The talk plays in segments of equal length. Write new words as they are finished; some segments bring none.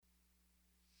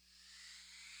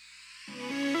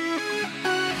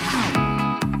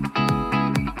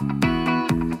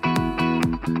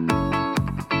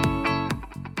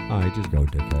right, just go,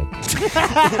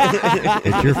 dickhead.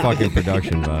 It's your fucking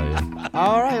production value.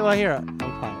 All right, well, here. I'm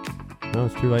quiet. No,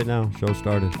 it's too late now. Show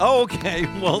started. Oh, okay.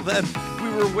 Well, then we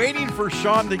were waiting for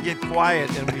Sean to get quiet,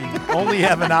 and we only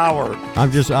have an hour.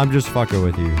 I'm just fucking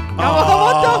with you.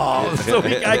 Oh, so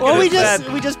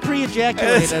we just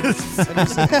pre-ejaculated. This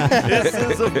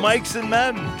is of Mikes and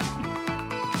Men.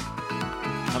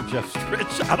 I'm Jeff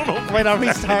Stritch. I don't know. Wait, are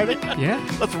we starting? Yeah.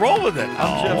 Let's roll with it.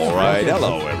 I'm Jeff All right. Stritch.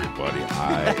 Hello, everybody.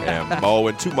 I am Mo,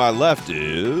 and to my left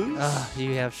is...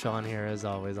 You have Sean here, as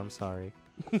always. I'm sorry.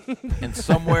 And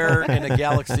somewhere in a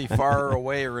galaxy far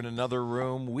away or in another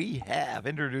room, we have.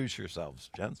 Introduce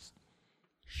yourselves, gents.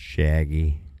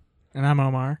 Shaggy. And I'm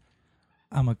Omar.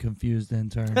 I'm a confused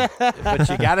intern. But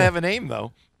you got to have a name,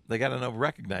 though. They got to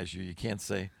recognize you. You can't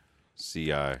say.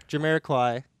 C.I.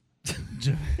 Jamiroquai.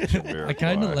 I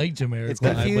kind of like Jamiroquai. It's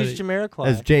confused Jamiroquai.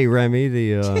 That's Jay Remy,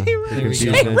 the confused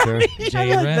intern.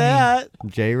 Jay I like Remy. that.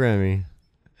 Jay Remy.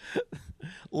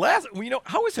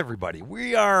 How is everybody?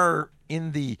 We are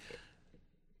in the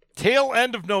tail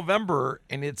end of November,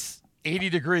 and it's 80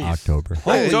 degrees. October.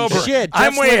 Holy October. shit.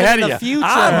 I'm Jeff's way living ahead in of the you. future.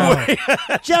 I'm way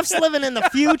Jeff's living in the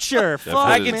future. Fuck,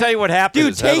 I is- can man. tell you what happened. Dude,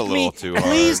 his head a take little me. too hard.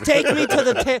 Please take me to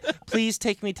the please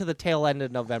take me to the tail end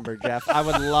of November, Jeff. I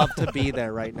would love to be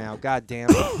there right now. God damn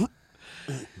it.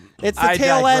 It's the I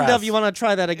tail end digress. of. You want to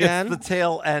try that again? It's the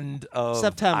tail end of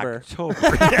September.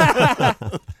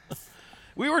 October.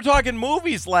 We were talking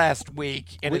movies last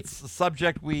week, and it's a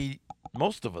subject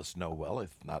most of us know well, if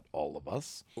not all of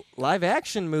us. Live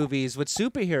action movies with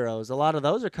superheroes. A lot of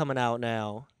those are coming out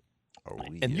now.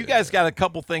 And you guys got a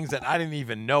couple things that I didn't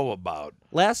even know about.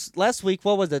 Last week,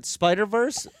 what was it?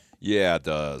 Spider-Verse? Yeah,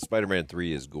 the Spider-Man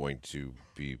 3 is going to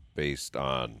be based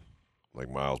on like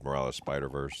Miles Morales'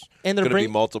 Spider-Verse. And they're going to be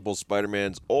bring- multiple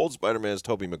Spider-Mans, old Spider-Mans,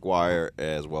 Tobey Maguire,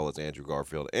 as well as Andrew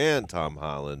Garfield and Tom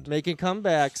Holland. Making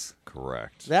comebacks.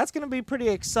 Correct. That's going to be pretty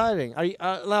exciting. Are you,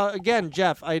 now, again,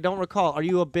 Jeff, I don't recall. Are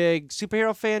you a big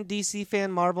superhero fan, DC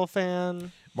fan, Marvel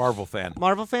fan? Marvel fan.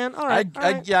 Marvel fan? All right. all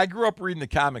right. I grew up reading the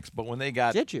comics, but when they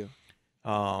got Did you?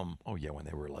 when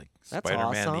they were like That's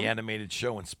Spider-Man, awesome. the animated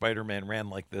show, and Spider-Man ran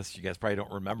like this. You guys probably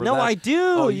don't remember No, that. I do.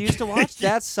 Oh, you used to watch.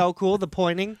 That's so cool. The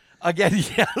pointing. Again,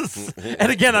 yes.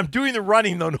 And again, I'm doing the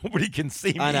running, though nobody can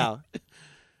see me. I know.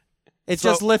 It's So-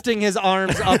 just lifting his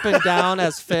arms up and down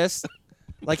as fists.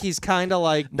 Like he's kind of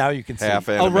like Now you can see. Half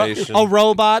a animation.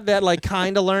 robot that like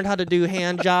kind of learned how to do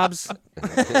hand jobs.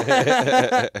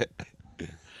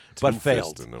 but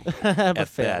failed. Two-fisting them. but At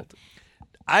failed. that.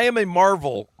 I am a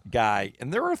Marvel guy,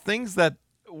 and there are things that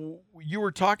you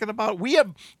were talking about. We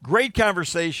have great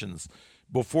conversations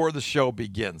before the show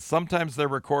begins. Sometimes they're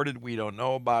recorded. We don't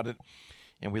know about it,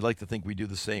 and we like to think we do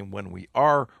the same when we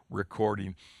are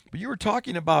recording. But you were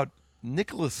talking about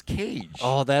Nicolas Cage.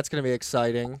 Oh, that's gonna be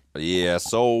exciting. Yeah,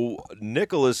 so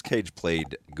Nicolas Cage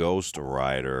played Ghost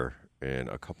Rider in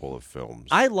a couple of films.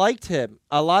 I liked him.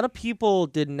 A lot of people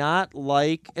did not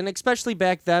like, and especially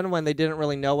back then when they didn't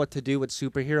really know what to do with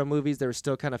superhero movies, they were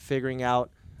still kind of figuring out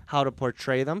how to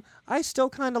portray them. I still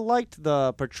kind of liked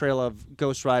the portrayal of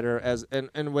Ghost Rider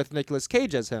and with Nicolas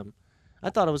Cage as him. I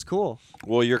thought it was cool.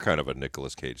 Well, you're kind of a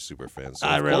Nicolas Cage super fan, so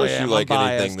I of really course am. you like I'm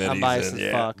anything biased. that I'm he's biased in. as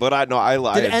Yeah, fuck. but I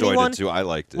enjoyed anyone- it too. I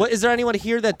liked it. What is there anyone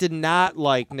here that did not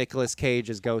like Nicolas Cage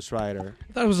as Ghost Rider?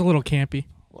 I thought it was a little campy.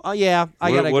 Oh yeah,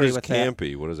 I gotta what agree is with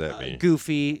campy? What does that that. mean?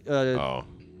 Goofy. Oh,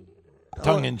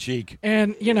 Tongue in cheek.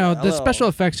 And, you know, the Hello. special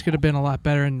effects could have been a lot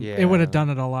better, and it would Yeah. have done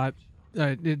it a lot.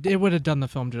 It would have done the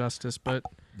film justice, but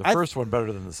The I- first one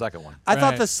better than the second one. I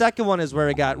thought Right. the second one is where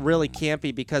it got really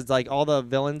campy because like all the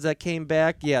villains that came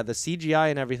back, yeah, the CGI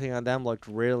and everything on them looked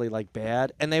really like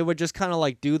bad, and they would just kind of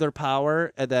like do their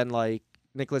power, and then like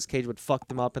Nicolas Cage would fuck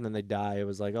them up, and then they die. It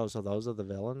was like, oh, so those are the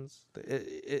villains.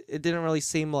 It didn't really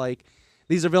seem like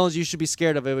these are villains you should be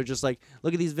scared of. It was just like,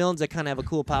 look at these villains that kind of have a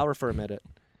cool power for a minute.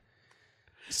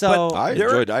 So I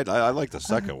There- enjoyed. I like the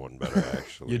second one better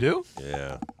actually. You do?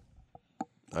 Yeah.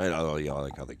 I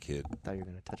like how the kid I thought you were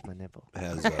gonna touch my nipple.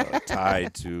 has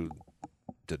tied to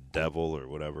the devil or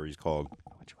whatever he's called.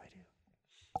 What'd you do?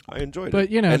 I enjoyed it. But,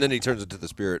 you know- and then he turns into the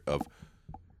spirit of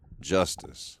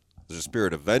justice. There's a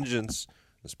spirit of vengeance,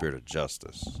 the spirit of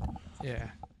justice.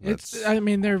 yeah. That's- I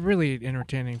mean, they're really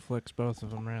entertaining flicks, both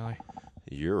of them, really.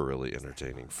 You're a really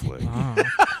entertaining flick. Oh.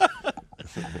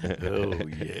 Oh,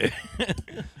 yeah.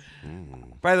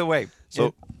 By the way,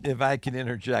 So- if I can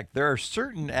interject, there are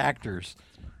certain actors,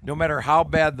 no matter how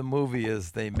bad the movie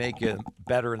is, they make it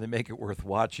better and they make it worth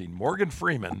watching. Morgan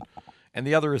Freeman, and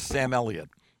the other is Sam Elliott,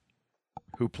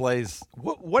 who plays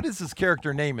what is his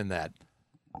character name in that?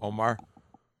 Omar?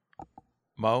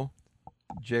 Mo?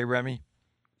 J. Remy?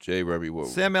 Jay Remy. What?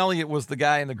 Sam Elliott was the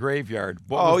guy in the graveyard.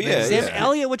 What Oh, was the yeah, name? Sam yeah.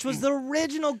 Elliott, which was the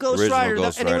original Ghost Original Rider,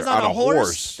 Ghost and he was on Rider. a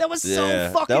horse. That was Yeah,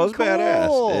 so fucking that was cool.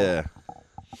 badass. Yeah.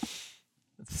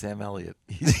 Sam Elliott.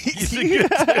 He's a good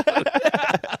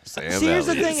Sam See, here's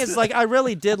the Elliott. thing: is like I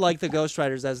really did like the Ghost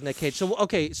Riders as Nick Cage. So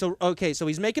so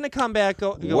he's making a comeback.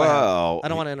 Go Well, ahead. I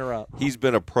don't want to interrupt. He's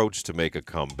been approached to make a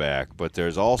comeback, but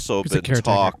there's also He's a been caretaker.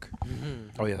 talk.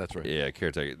 Oh, yeah, that's right. Yeah,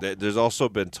 caretaker. There's also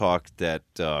been talk that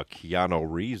Keanu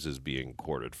Reeves is being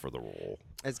courted for the role.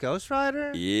 As Ghost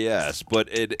Rider? Yes, but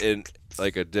in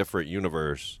like a different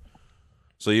universe.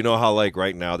 So you know how like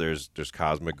right now there's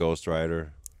Cosmic Ghost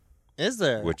Rider, Is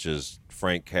there? which is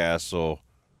Frank Castle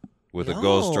with a No,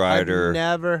 Ghost Rider, I've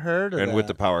never heard of and that. with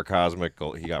the power Cosmic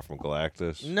he got from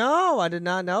Galactus. No, I did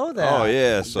not know that. Oh,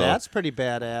 yeah, so that's pretty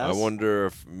badass. I wonder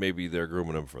if maybe they're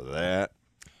grooming him for that.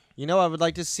 You know, I would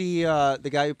like to see the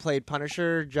guy who played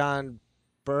Punisher, John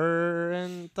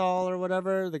Bernthal or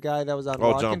whatever, the guy that was on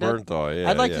Oh, Walking John Dead. Bernthal, yeah.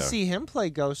 I'd like yeah. to see him play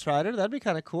Ghost Rider. That'd be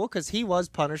kind of cool because he was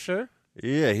Punisher.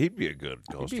 Yeah, he'd be a good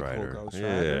Ghost be a cool Rider. Ghost yeah.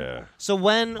 Rider. So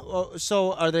when?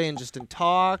 So are they just in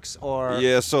talks or?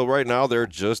 Yeah, so right now they're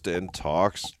just in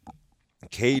talks.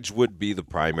 Cage would be the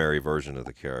primary version of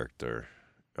the character,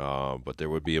 but there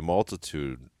would be a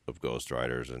multitude of Ghost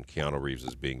Riders, and Keanu Reeves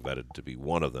is being vetted to be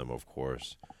one of them, of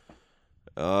course.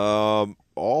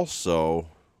 Also,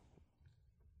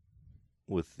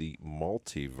 with the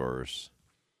multiverse,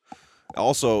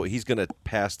 also he's going to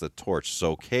pass the torch.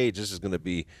 So Cage, this is going to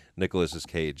be Nicolas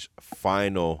Cage's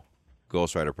final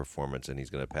Ghost Rider performance, and he's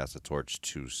going to pass the torch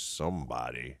to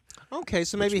somebody. Okay,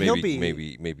 so Which maybe he'll be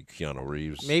maybe Keanu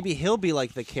Reeves. maybe he'll be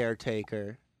like the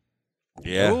caretaker.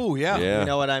 Yeah. Oh, yeah. You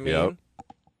know what I mean? Yep.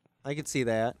 I could see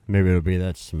that. Maybe it'll be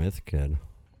that Smith kid.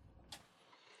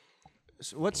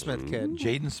 What Smith kid?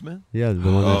 Jaden Smith? Yeah,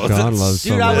 the one Oh, that Sean loves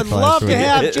so Dude, I much would last love to week.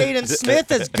 have Jaden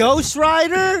Smith as Ghost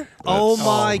Rider. Oh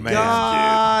my man,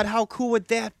 God, how cool would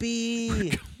that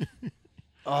be?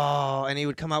 Oh, and he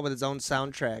would come out with his own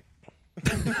soundtrack.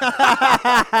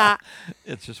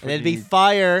 It's just And it'd be for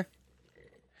fire.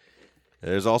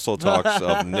 There's also talks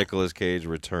of Nicolas Cage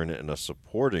returning in a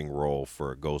supporting role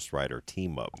for a Ghost Rider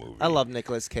team-up movie. I love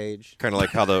Nicolas Cage. kind of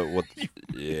like how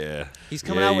yeah. He's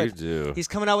coming Yeah, out you with do. he's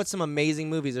coming out with some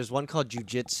amazing movies. There's one called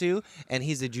Jiu-Jitsu, and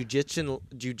he's a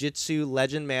jiu-jitsu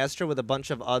legend master with a bunch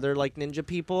of other like ninja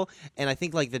people, and I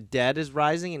think like the dead is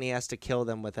rising and he has to kill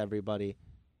them with everybody.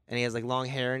 And he has like long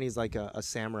hair and he's like a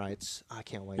samurai. I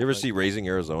can't wait. You ever Like- see Raising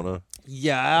Arizona?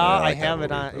 Yeah, I I like that have it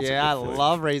movie. on. That's a Yeah, I good flick.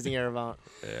 love Raising Arizona.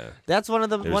 Yeah. That's one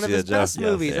of ever his see that, Jeff? best Yeah.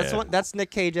 movies. Yeah. That's Nick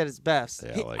Cage at his best. Yeah,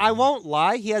 I He- like I him. won't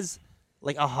lie, he has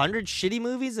like 100 shitty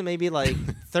movies and maybe like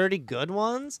 30 good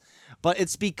ones, but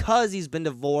it's because he's been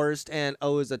divorced and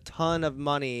owes a ton of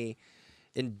money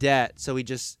in debt. So he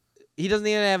doesn't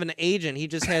even have an agent. He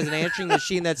just has an answering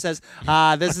machine that says,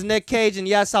 "This is Nick Cage, and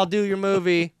yes, I'll do your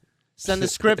movie. Send the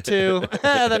script to."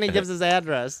 And then he gives his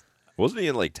address. Wasn't he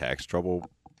in like tax trouble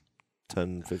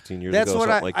 10, 15 years That's ago? what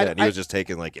Something I- like I- that. And he was just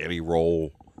taking like any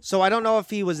role. So I don't know if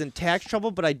he was in tax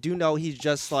trouble, but I do know he's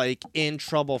just like in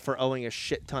trouble for owing a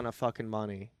shit ton of fucking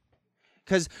money.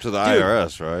 Because To the dude,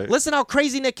 IRS, right? listen how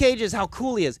crazy Nick Cage is, how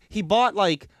cool he is. He bought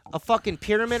like a fucking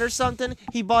pyramid or something.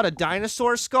 He bought a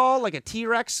dinosaur skull, like a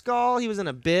T-Rex skull. He was in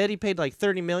a bid. He paid like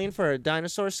 $30 million for a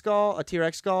dinosaur skull, a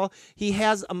T-Rex skull. He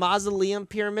has a mausoleum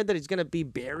pyramid that he's gonna be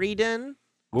buried in.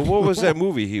 Well, what was that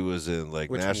movie he was in? Like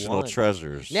Which National one?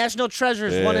 Treasures. National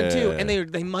Treasures 1 and 2, Yeah. and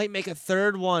they might make a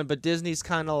third one, but Disney's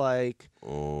kind of like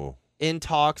Oh. in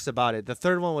talks about it. The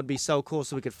third one would be so cool,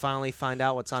 so we could finally find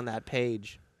out what's on that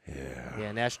page. Yeah.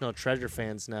 Yeah, National Treasure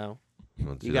fans know.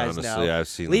 Well, You dude, guys honestly, know. I've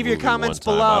seen the Leave your movie one comments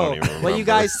time. I below don't even what you remember.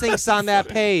 guys think's on that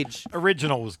page.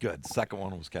 Original was good. Second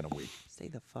one was kind of weak. Stay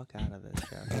the fuck out of this,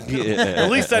 Jeff. Yeah.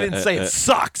 At least I didn't say it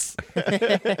sucks.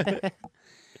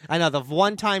 I know the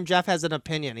one time Jeff has an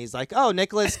opinion, he's like, "Oh,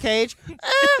 Nicolas Cage,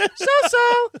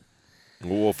 so."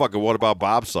 Well, fucking, what about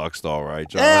Bob Sucks, though, right,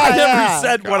 John? Yeah. I never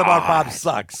said what about Bob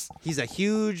sucks. He's a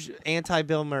huge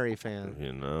anti-Bill Murray fan.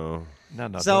 You know. No,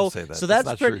 So, don't say that. so That's that's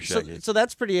not pretty. true, Shaggy. So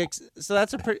that's pretty.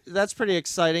 That's pretty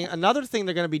exciting. Another thing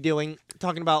they're going to be doing,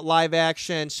 talking about live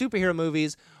action superhero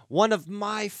movies. One of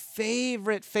my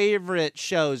favorite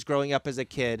shows growing up as a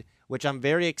kid, which I'm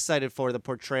very excited for the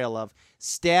portrayal of,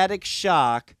 Static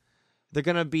Shock. They're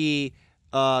going to be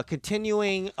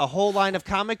continuing a whole line of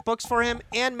comic books for him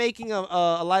and making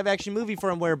a live action movie for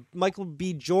him where Michael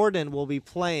B. Jordan will be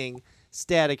playing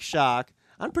Static Shock.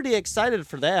 I'm pretty excited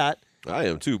for that. I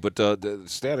am, too. But the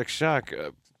Static Shock,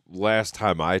 last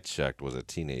time I checked, was a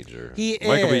teenager. He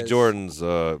Michael B. is. Jordan's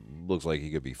looks like he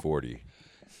could be 40.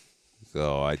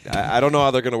 So I don't know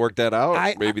how they're going to work that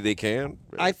out. Maybe they can.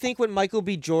 I think when Michael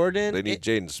B. Jordan, They need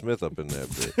Jaden Smith up in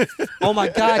that bit. oh my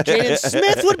God, Jaden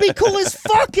Smith would be cool as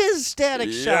fuck as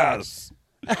Static Shock. Yes.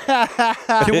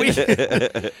 Can we?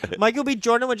 Michael B.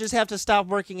 Jordan would just have to stop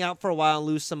working out for a while and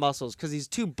lose some muscles because he's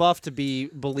too buff to be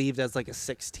believed as like a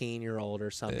 16-year-old or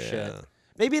some shit.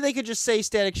 Maybe they could just say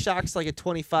Static Shock's like a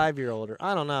 25-year-old, or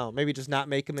I don't know. Maybe just not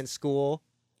make him in school.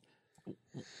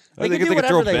 I think can they do could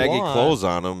throw whatever they baggy want. clothes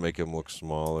on him, make him look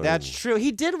smaller. That's true.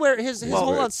 He did wear his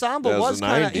whole ensemble that was was the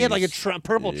kind of. He had like a 90s.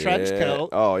 purple trench coat.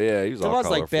 Oh yeah, he was It all was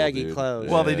like colorful, baggy dude. clothes.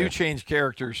 Well, they Yeah. do change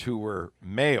characters who were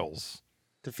males.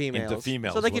 To females. Into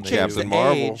females So they when could they change do the Captain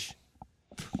Marvel. age.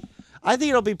 I think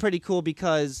it'll be pretty cool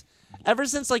because ever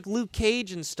since like Luke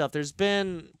Cage and stuff, there's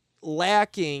been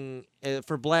lacking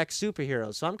for black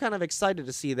superheroes. So I'm kind of excited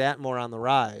to see that more on the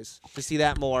rise. To see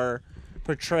that more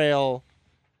portrayal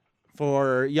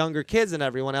for younger kids and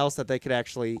everyone else that they could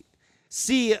actually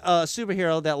see a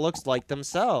superhero that looks like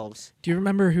themselves. Do you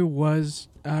remember who was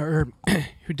or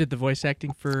who did the voice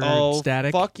acting for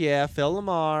Static? Fuck yeah, Phil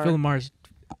Lamar. Phil Lamar's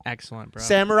excellent, bro.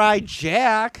 Samurai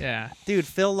Jack. Yeah. Dude,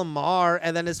 Phil Lamar,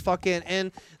 and then his fucking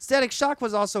and Static Shock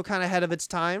was also kind of ahead of its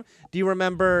time. Do you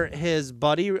remember his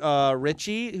buddy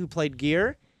Richie, who played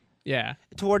Gear? Yeah.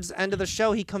 Towards the end of the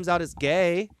show, he comes out as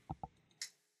gay.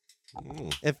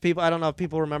 If people, I don't know if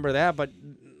people remember that, but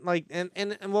like, and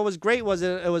what was great was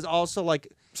it was also like,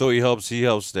 So he helps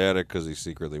Static because he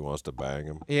secretly wants to bang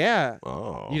him. yeah.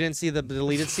 Oh. You didn't see the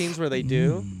deleted scenes where they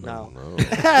do? No. No.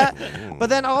 But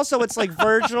then also it's like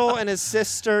Virgil and his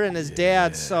sister and his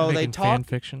dad, so they Making talk. fan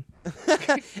fiction.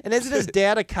 And isn't his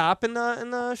dad a cop in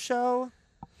the show?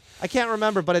 I can't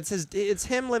remember, but it's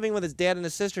him living with his dad and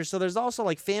his sister. So there's also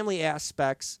like family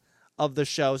aspects of the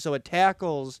show. So it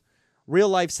tackles real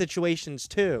life situations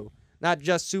too, not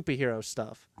just superhero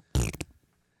stuff.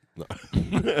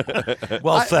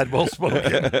 Well said, well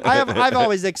spoken. I've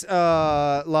always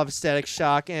loved Static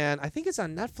Shock, and I think it's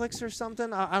on Netflix or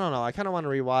something. I don't know. I kind of want to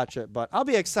rewatch it, but I'll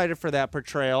be excited for that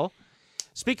portrayal.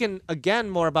 Speaking again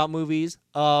more about movies,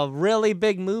 a really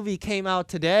big movie came out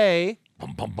today.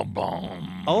 Bum, bum, bum,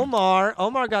 bum.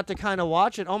 Omar got to kind of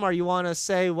watch it. Omar, you want to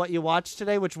say what you watched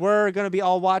today, which we're going to be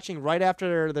all watching right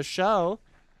after the show?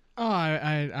 Oh,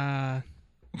 I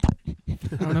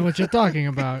don't know what you're talking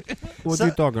about. What are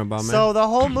you talking about, man? So the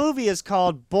whole movie is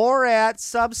called Borat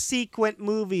Subsequent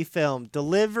Movie Film: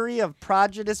 Delivery of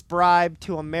Prodigious Bribe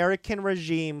to American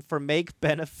Regime for Make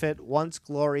Benefit Once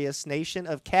Glorious Nation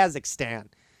of Kazakhstan.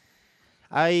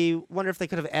 I wonder if they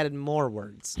could have added more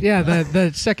words. Yeah,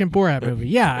 the second Borat movie.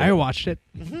 Yeah, I watched it.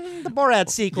 The Borat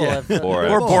sequel. Borat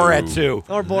Or Borat 2.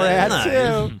 Or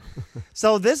Borat 2.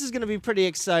 So this is going to be pretty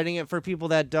exciting for people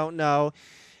that don't know.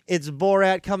 It's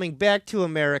Borat coming back to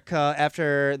America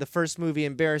after the first movie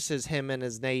embarrasses him and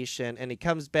his nation, and he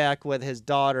comes back with his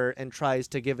daughter and tries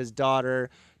to give his daughter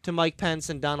to Mike Pence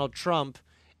and Donald Trump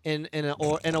in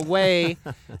a way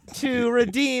to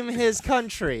redeem his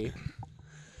country.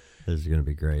 This is gonna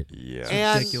be great. Yeah.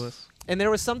 And, Ridiculous. And there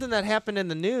was something that happened in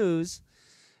the news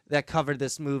that covered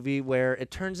this movie where it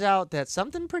turns out that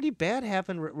something pretty bad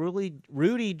happened with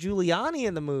Rudy Giuliani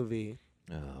in the movie.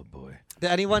 Oh, boy.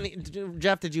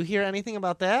 Jeff, did you hear anything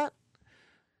about that?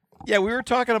 Yeah, we were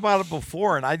talking about it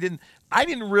before, and I didn't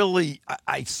really.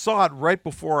 I saw it right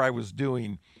before I was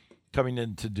coming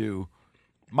in to do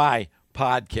my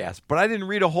podcast, but I didn't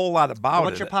read a whole lot about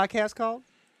What's it. your podcast called?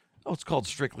 Oh, it's called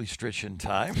Strictly Striction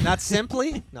Time. Not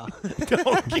Simply? No.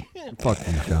 Fuck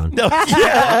you, Sean. No,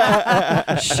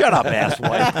 yeah. Shut up,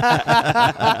 asswipe.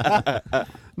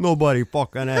 Nobody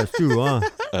fucking asked you, huh?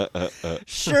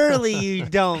 Surely you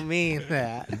don't mean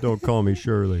that. Don't call me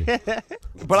Shirley.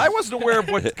 But I wasn't aware of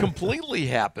what completely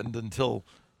happened until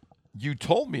you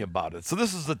told me about it. So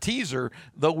this is a teaser,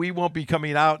 though we won't be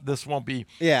coming out. This won't be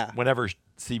whenever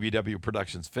CBW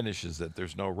Productions finishes it.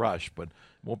 There's no rush, but it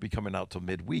won't be coming out till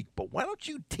midweek. But why don't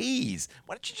you tease?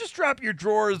 Why don't you just drop your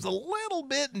drawers a little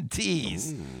bit and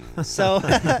tease? Okay,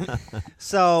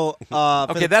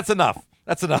 that's enough.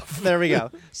 That's enough. There we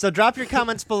go. So drop your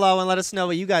comments below and let us know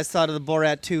what you guys thought of the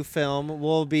Borat 2 film.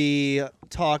 We'll be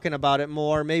talking about it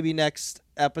more. Maybe next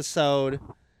episode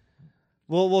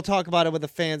we'll talk about it with the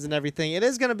fans and everything. It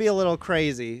is going to be a little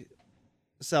crazy.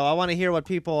 So I want to hear what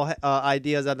people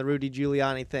ideas on the Rudy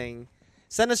Giuliani thing.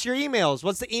 Send us your emails.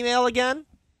 What's the email again?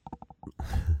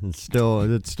 It's still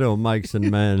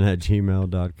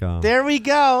mikesandmen@gmail.com. There we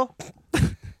go.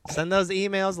 Send those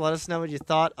emails. Let us know what you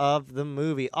thought of the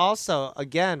movie. Also,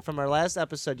 again, from our last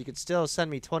episode, you could still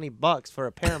send me $20 for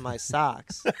a pair of my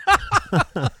socks.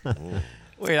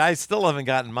 Wait, I still haven't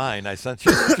gotten mine. I sent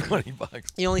you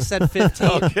 $20. You only said 15.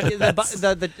 Okay,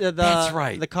 That's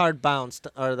right. The card bounced,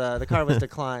 or the card was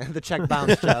declined. The check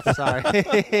bounced, Jeff. Sorry.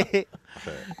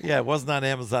 Yeah, it wasn't on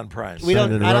Amazon Prime. We don't-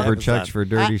 Sending I don't- rubber checks for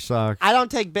dirty socks. I don't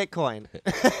take Bitcoin.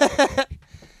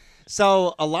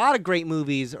 So a lot of great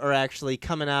movies are actually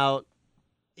coming out,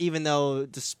 even though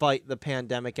despite the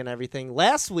pandemic and everything.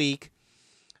 Last week,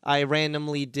 I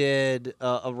randomly did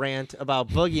a rant about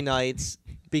Boogie Nights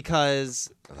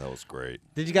because That was great.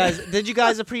 did you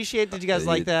guys appreciate? Did you guys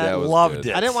like that? That was Loved good.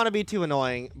 it. I didn't want to be too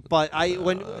annoying, but That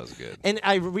was good. and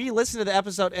I re-listened to the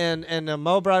episode, and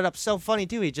Mo brought it up so funny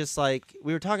too. He just like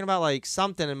we were talking about like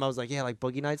something, and Mo was like, "Yeah, like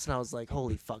Boogie Nights," and I was like,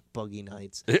 "Holy fuck, Boogie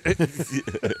Nights!"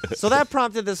 So that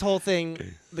prompted this whole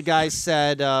thing. The guy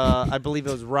said, I believe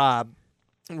it was Rob.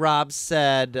 Rob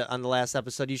said on the last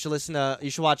episode, you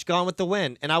should watch Gone with the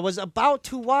Wind, and I was about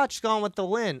to watch Gone with the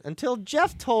Wind until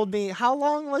Jeff told me how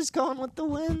long was Gone with the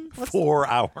Wind. 4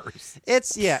 hours.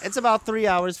 It's about 3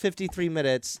 hours 53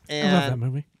 minutes, I love that and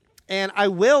movie. I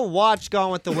will watch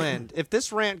Gone with the Wind. If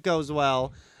this rant goes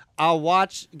well, I'll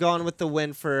watch Gone with the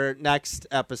Wind for next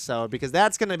episode because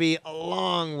that's going to be a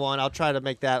long one. I'll try to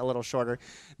make that a little shorter.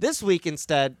 This week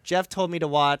instead, Jeff told me to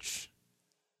watch.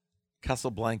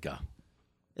 Casablanca.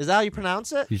 Is that how you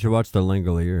pronounce it? You should watch The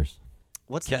Langoliers.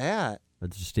 What's that?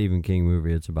 It's a Stephen King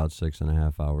movie. It's about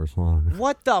 6.5 hours long.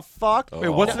 What the fuck? Wait,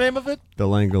 what's the name of it? The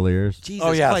Langoliers. Jesus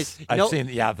Oh, yes. Christ. I've No- seen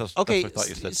it. Yeah, that's Okay, what I thought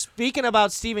you said. speaking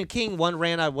about Stephen King, one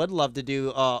rant I would love to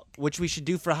do, which we should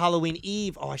do for Halloween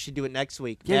Eve. Oh, I should do it next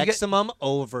week. Yeah, you get- Maximum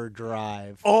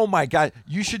Overdrive. Oh, my God.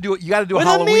 You should do it. You got to do a With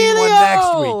Halloween one next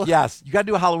Emilio! week. Yes. You got to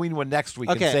do a Halloween one next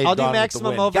week. and Okay, save I'll do Gone with the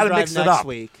Maximum Wind. Gotta Overdrive mix it next up.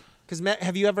 week. Because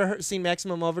have you ever seen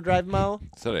Maximum Overdrive, Mo?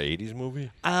 Is that an 80s movie?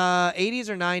 80s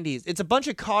or 90s. It's a bunch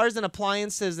of cars and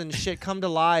appliances and shit come to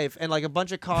life, and like a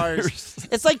bunch of cars.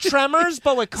 It's like Tremors,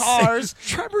 but with cars.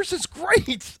 Tremors is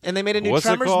great. And they made a new What's it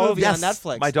Tremors called? movie Yes, on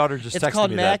Netflix. my daughter just It's texted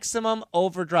called me that. Maximum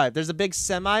Overdrive. There's a big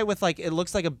semi with like it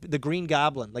looks like the Green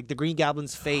Goblin. Like the Green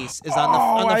Goblin's face is on the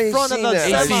I've front of seen the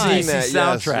that. I've semi. seen AC/DC that. Yes,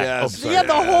 soundtrack. yes, Oh, Yeah, the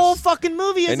yes. whole fucking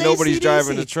movie is And nobody's AC/DC.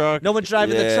 driving the truck? No one's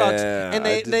driving the trucks, Yeah, and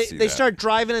I did see they that. start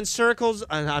driving in circles.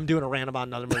 And I'm doing a rant about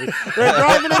another movie. They're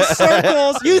driving in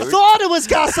circles. You thought it was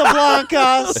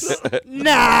Casablanca?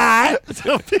 Nah.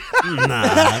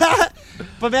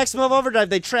 But Maximum Overdrive,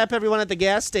 they trap everyone at the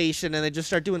gas station and they just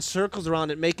start doing circles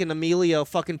around it, making Emilio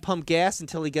fucking pump gas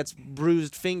until he gets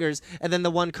bruised fingers. And then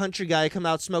the one country guy come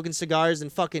out smoking cigars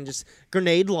and fucking just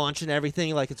grenade launching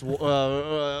everything like it's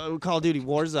Call of Duty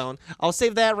Warzone. I'll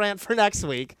save that rant for next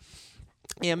week.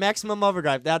 Yeah, Maximum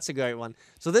Overdrive, that's a great one.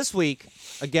 So this week,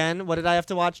 again, what did I have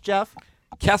to watch, Jeff?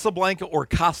 Casablanca or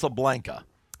Casablanca?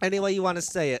 Any way you want to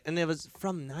say it. And it was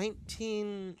from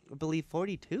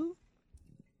 42?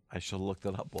 I should look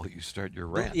that up while you start your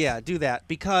rant. Yeah, do that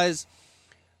because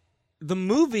the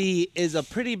movie is a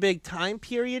pretty big time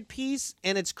period piece,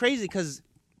 and it's crazy because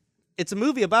it's a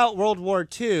movie about World War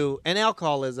II and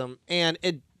alcoholism, and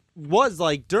it was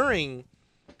like during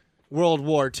World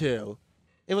War II.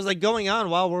 It was like going on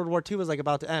while World War II was like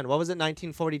about to end. What was it,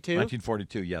 1942?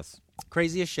 1942, yes.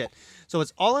 Crazy as shit. So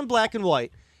it's all in black and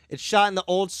white. It's shot in the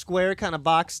old square kind of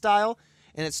box style.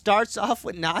 And it starts off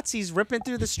with Nazis ripping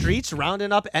through the streets,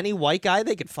 rounding up any white guy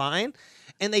they could find.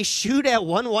 And they shoot at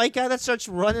one white guy that starts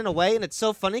running away. And it's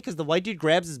so funny because the white dude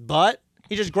grabs his butt.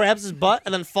 He just grabs his butt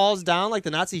and then falls down like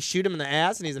the Nazis shoot him in the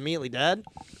ass and he's immediately dead.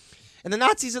 And the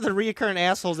Nazis are the reoccurring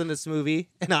assholes in this movie,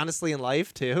 and honestly in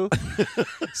life too.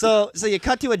 So you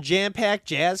cut to a jam-packed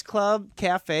jazz club,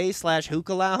 cafe /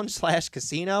 hookah lounge /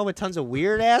 casino with tons of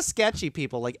weird-ass sketchy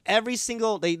people. Like every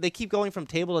single, they keep going from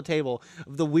table to table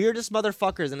of the weirdest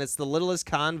motherfuckers, and it's the littlest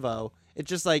convo. It's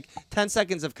just like 10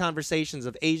 seconds of conversations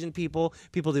of Asian people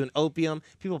doing opium,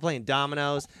 people playing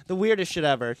dominoes, the weirdest shit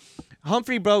ever.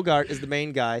 Humphrey Bogart is the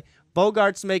main guy.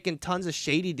 Bogart's making tons of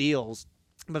shady deals.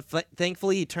 But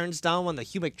thankfully, he turns down one of the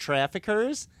human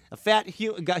traffickers, a fat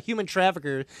human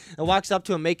trafficker that walks up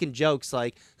to him making jokes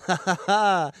like, ha ha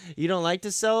ha, you don't like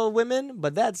to sell women?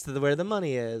 But that's where the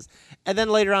money is. And then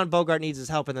later on, Bogart needs his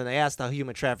help, and then they ask the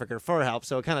human trafficker for help,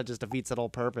 so it kind of just defeats that whole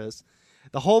purpose.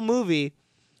 The whole movie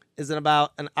is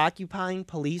about an occupying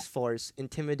police force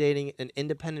intimidating an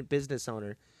independent business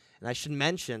owner. And I should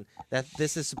mention that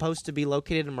this is supposed to be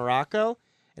located in Morocco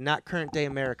and not current-day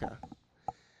America.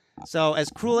 So, as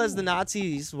cruel as the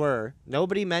Nazis were,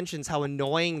 nobody mentions how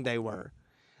annoying they were.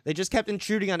 They just kept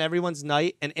intruding on everyone's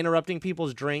night and interrupting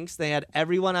people's drinks. They had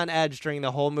everyone on edge during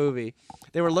the whole movie.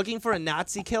 They were looking for a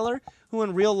Nazi killer who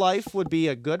in real life would be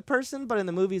a good person, but in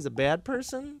the movie is a bad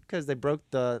person because they broke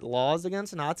the laws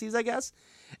against Nazis, I guess.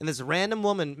 And this random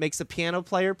woman makes a piano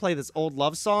player play this old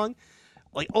love song,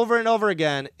 like over and over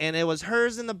again, and it was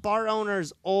hers and the bar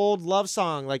owner's old love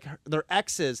song, like their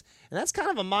exes, and that's kind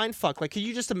of a mind fuck. Like, could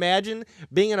you just imagine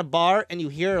being in a bar and you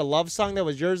hear a love song that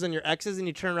was yours and your ex's, and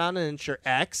you turn around and it's your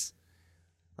ex?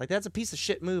 Like, that's a piece of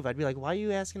shit move. I'd be like, why are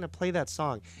you asking to play that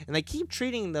song? And they keep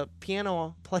treating the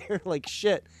piano player like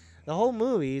shit. The whole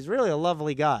movie, he's really a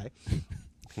lovely guy.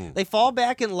 They fall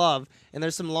back in love, and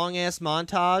there's some long-ass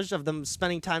montage of them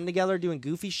spending time together doing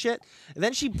goofy shit. And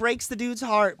then she breaks the dude's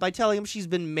heart by telling him she's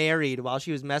been married while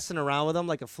she was messing around with him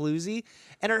like a floozy.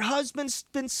 And her husband's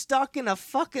been stuck in a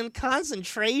fucking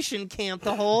concentration camp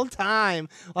the whole time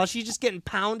while she's just getting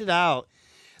pounded out.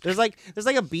 There's like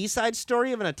a B-side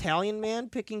story of an Italian man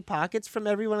picking pockets from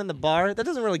everyone in the bar. That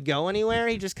doesn't really go anywhere.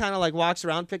 He just kind of like walks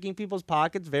around picking people's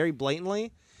pockets very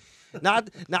blatantly.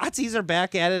 Nazis are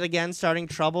back at it again, starting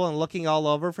trouble and looking all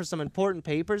over for some important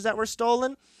papers that were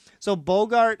stolen. So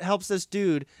Bogart helps this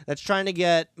dude that's trying to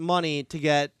get money to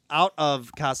get out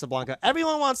of Casablanca.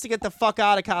 Everyone wants to get the fuck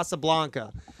out of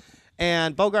Casablanca.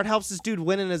 And Bogart helps this dude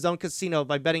win in his own casino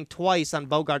by betting twice on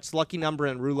Bogart's lucky number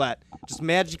in roulette. Just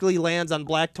magically lands on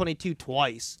Black 22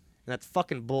 twice. And that's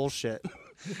fucking bullshit.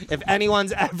 If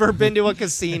anyone's ever been to a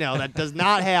casino, that does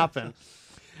not happen.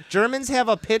 Germans have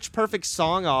a pitch-perfect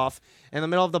song-off in the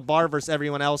middle of the bar versus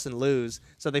everyone else and lose,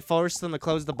 so they force them to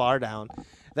close the bar down.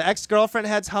 The ex-girlfriend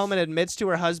heads home and admits to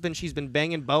her husband she's been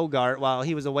banging Bogart while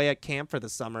he was away at camp for the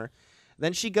summer.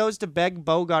 Then she goes to beg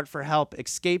Bogart for help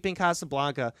escaping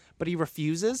Casablanca, but he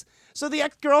refuses. So the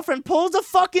ex-girlfriend pulls a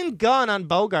fucking gun on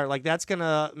Bogart like that's going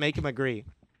to make him agree.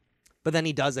 But then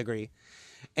he does agree.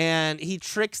 And he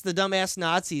tricks the dumbass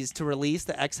Nazis to release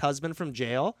the ex-husband from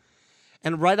jail.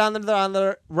 And right when they're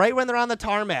on the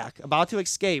tarmac, about to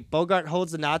escape, Bogart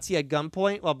holds the Nazi at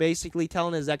gunpoint while basically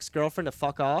telling his ex-girlfriend to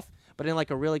fuck off, but in like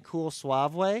a really cool,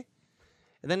 suave way.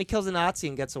 And then he kills the Nazi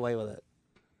and gets away with it.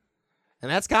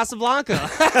 And that's Casablanca.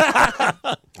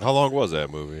 How long was that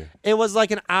movie? It was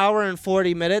like an hour and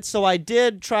 40 minutes, so I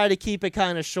did try to keep it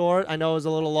kind of short. I know it was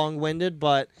a little long-winded,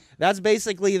 but that's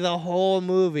basically the whole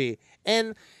movie.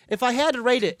 And if I had to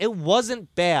rate it, it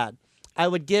wasn't bad. I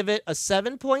would give it a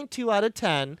 7.2 out of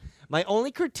 10. My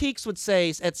only critiques would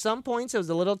say at some points it was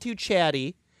a little too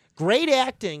chatty. Great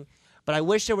acting, but I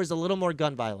wish there was a little more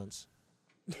gun violence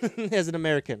as an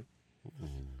American.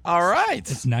 All right.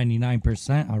 It's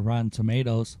 99% on Rotten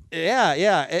Tomatoes.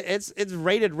 Yeah. It's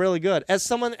rated really good.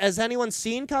 Has anyone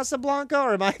seen Casablanca,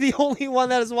 or am I the only one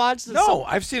that has watched it? No,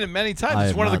 I've seen it many times. I It's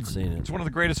have one of not the seen it. It's one of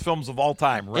the greatest films of all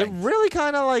time, right? It really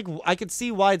kind of like, I could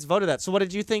see why it's voted that. So what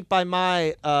did you think by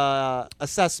my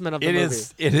assessment of the movie?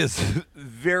 It is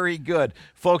very good.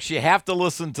 Folks, you have to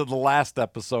listen to the last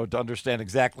episode to understand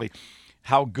exactly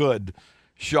how good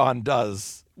Sean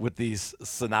does with these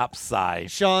synopsi.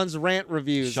 Sean's rant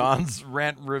reviews. Sean's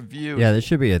rant reviews. Yeah, this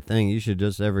should be a thing. You should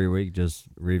just every week just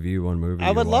review one movie. I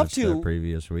would you love watched to. The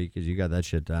previous week, because you got that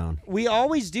shit down. We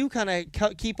always do kind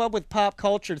of keep up with pop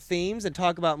culture themes and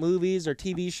talk about movies or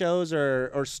TV shows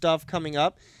or stuff coming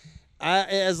up.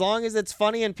 As long as it's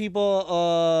funny and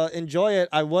people enjoy it,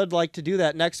 I would like to do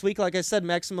that. Next week, like I said,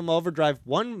 Maximum Overdrive.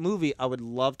 One movie I would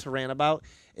love to rant about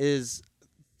is,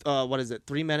 what is it,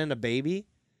 Three Men and a Baby?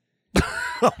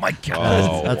 Oh my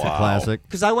God. That's a classic.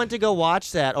 Because I went to go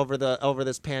watch that over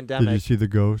this pandemic. Did you see The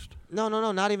Ghost? No,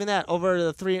 not even that. Over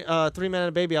the Three Men and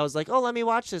a Baby, I was like, oh, let me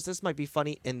watch this. This might be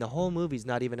funny. And the whole movie's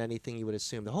not even anything you would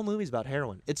assume. The whole movie's about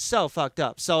heroin. It's so fucked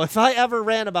up. So if I ever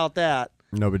rant about that,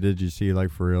 No, but did you see, like,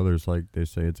 for real, there's, like, they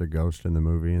say it's a ghost in the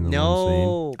movie in the one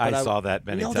no. I but saw that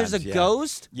many No, times. there's a yeah.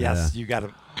 ghost. Yes, Yeah. you got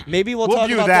to. Maybe we'll We'll talk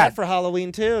do about that. that for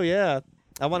Halloween too. Yeah.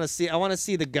 I want to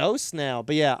see the ghosts now.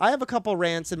 But yeah, I have a couple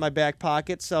rants in my back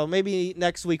pocket, so maybe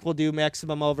next week we'll do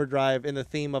Maximum Overdrive in the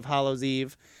theme of Hallows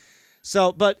Eve.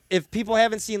 So, but if people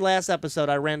haven't seen last episode,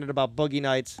 I ranted about Boogie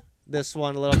Nights. This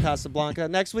one, a little Casablanca.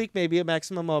 Next week, maybe a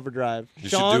Maximum Overdrive. You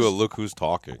should do a Look Who's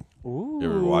Talking. Ooh, You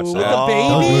ever watch with that? the Those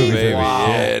baby? movies Baby, Wow.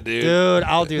 yeah, dude. Dude,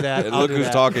 I'll do that. And I'll Look do Who's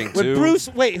that. Talking With too. Bruce,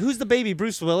 wait, who's the baby?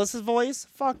 Bruce Willis's voice?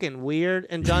 Fucking weird.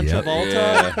 And John Yep. Travolta.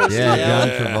 Yeah. Kirstie Yeah, John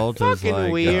Alley. Travolta's Fucking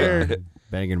like weird.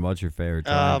 banging what's your favorite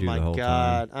Oh trying to do my the whole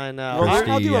god, time. I know. Kirstie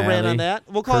I'll do a rant Alley. on that.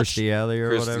 We'll call Kirstie Alley or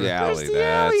whatever. Kirstie Alley, Kirstie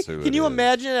Alley. that's who Can it you is.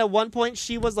 imagine at one point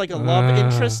she was like a love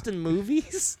interest in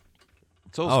movies?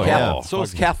 So is Oh, yeah. So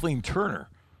is Kathleen Turner.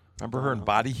 Remember her in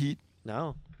Body Heat?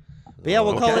 No. But yeah,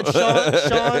 we'll call it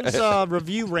Sean's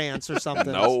review rants or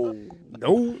something. No.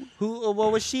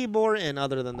 What was she more in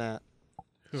other than that?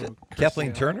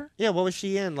 Kathleen Turner? Yeah, what was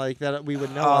she in like that we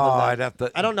would know Oh, other I'd than have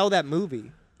to. I don't know that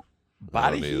movie. Body I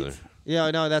don't Heat. either.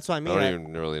 Yeah, no, that's what I I mean. don't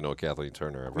even really know Kathleen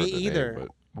Turner. I've Me heard the either. Name,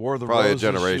 Wore the Probably a Roses. She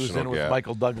was generational in with gap.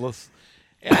 Michael Douglas.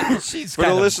 Yeah, she's For the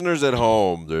kind of, listeners at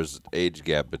home, there's age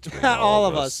gap between All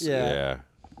of of us, yeah.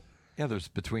 yeah. There's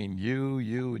between you,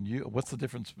 and you. What's the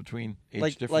difference between age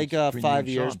like difference? like between you 5 and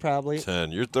years Sean? probably.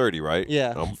 10. You're 30, right?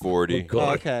 Yeah. I'm 40. Oh,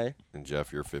 okay. And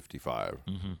Jeff, you're 55.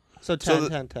 So 10, the-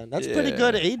 10, 10. That's pretty yeah.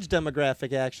 good age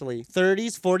demographic, actually.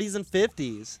 30s, 40s, and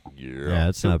 50s. Yeah,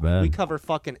 it's not bad. We cover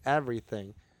fucking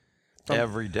everything.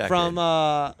 Every decade. From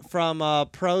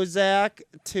Prozac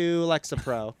to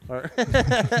Lexapro. Or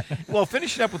Well,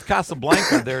 finishing up with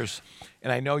Casablanca, there's,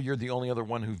 and I know you're the only other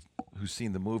one who's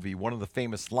seen the movie. One of the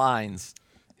famous lines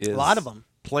is A lot of 'em.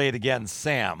 Play it again,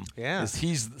 Sam. Yeah.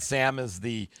 Sam is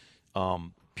the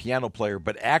piano player,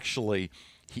 but actually,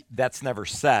 that's never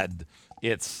said.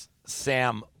 It's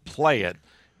Sam, play it.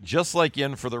 Just like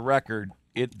in For the Record,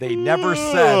 they never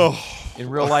said in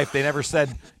real life. They never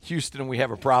said, Houston, we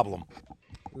have a problem.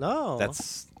 no.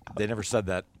 They never said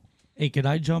that. Hey, could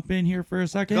I jump in here for a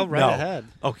second? Go right No. ahead.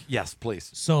 Oh yes, please.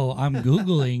 So I'm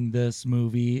Googling this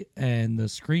movie, and the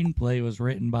screenplay was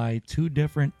written by 2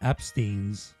 different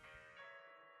Epsteins.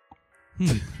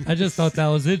 I just thought that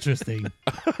was interesting.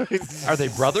 Are they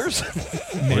brothers?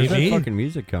 Where's that Maybe. fucking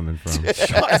music coming from? Is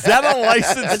that a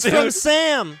license? It's from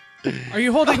Sam. Are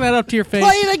you holding that up to your face?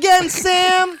 Play it again,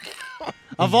 Sam.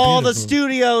 Of all the beautiful.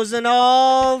 studios and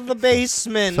all the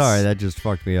basements. Sorry, that just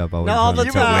fucked me up. I was all trying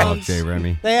the to cut you off, towns. Jay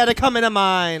Remy. They had to come into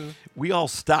mine. We all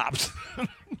stopped.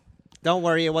 Don't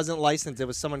worry, it wasn't licensed. It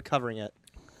was someone covering it.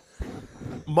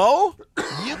 Mo,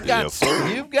 you've got Yes, sir.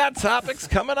 you've got topics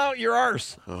coming out your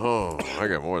arse. Oh, I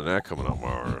got more than that coming up my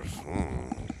arse.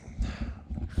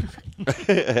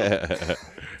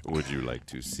 Would you like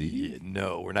to see?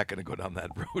 No, we're not going to go down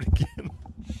that road again.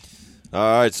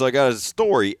 All right, so I got a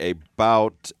story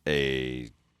about a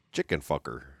chicken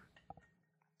fucker.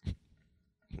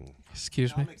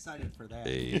 Excuse me. I'm excited for that.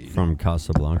 A From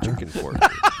Casablanca. chicken fucker.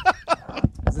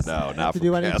 No, not to from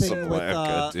do anything with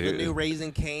Casablanca, the dude. new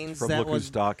Raising Canes? From that Look was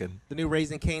Who's Talking. the new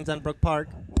Raising Canes on Brook Park.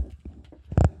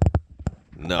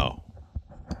 No,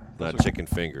 not chicken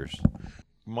fingers.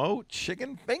 Mo,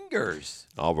 chicken fingers.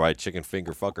 All right, chicken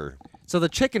finger fucker. So the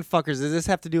chicken fuckers, does this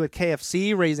have to do with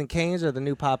KFC, Raising Canes, or the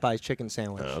new Popeyes chicken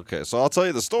sandwich? Okay, so I'll tell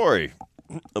you the story.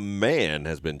 A man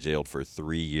has been jailed for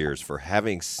 3 years for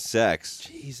having sex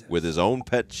with his own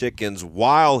pet chickens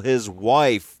while his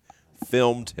wife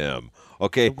filmed him.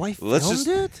 Okay, The wife let's filmed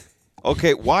just. it?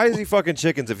 Okay, why is he fucking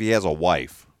chickens if he has a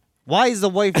wife? Why is the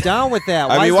wife down with that?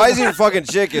 I mean, why is the- he fucking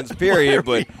chickens? Period.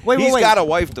 But Wait, he's wait. got a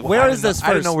wife to. Where is this I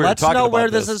didn't first? know we were Let's talking know about where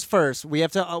this this. is first. We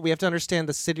have to understand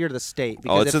the city or the state. Oh,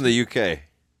 because it's if- in the UK.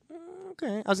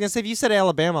 Okay, I was gonna say if you said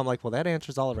Alabama, I'm like, well, that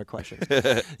answers all of our questions.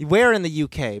 Where in the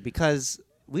UK? Because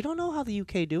we don't know how the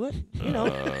UK do it. You know,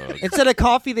 instead of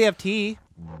coffee, they have tea.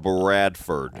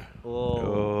 Bradford.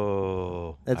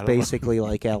 Oh. That's basically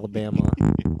like Alabama.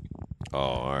 Oh,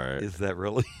 all right. Is that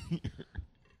really?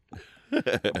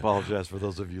 Apologize for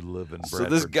those of you who live in Bradford. So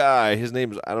this guy, his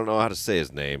name is, I don't know how to say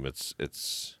his name.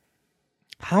 It's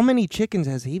How many chickens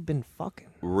has he been fucking?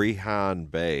 Rehan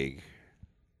Beg.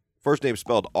 First name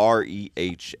spelled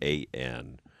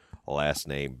Rehan. Last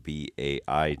name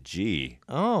Baig.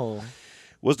 Oh,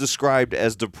 Was described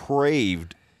as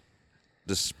depraved,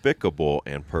 despicable,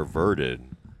 and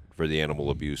perverted for the animal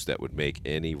abuse that would make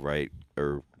any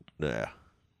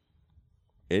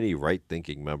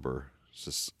right-thinking member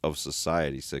of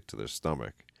society sick to their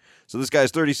stomach. So this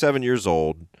guy's 37 years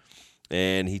old,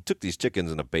 and he took these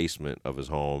chickens in a basement of his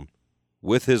home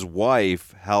with his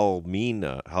wife,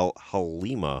 Halima,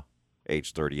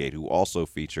 age 38, who also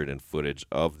featured in footage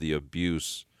of the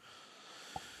abuse.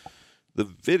 The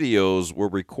videos were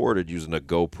recorded using a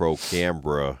GoPro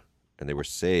camera, and they were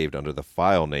saved under the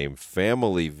file name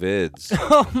Family Vids.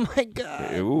 oh my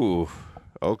God! Ooh.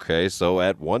 Okay, so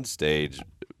at one stage,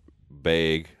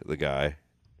 Beg, the guy.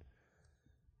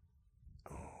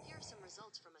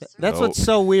 That's No. what's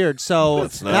so weird. So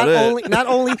That's not it. not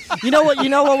only you know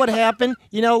what would happen?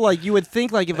 You know, like you would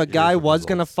think like if a guy was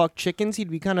gonna fuck chickens, he'd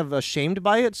be kind of ashamed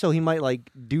by it, so he might like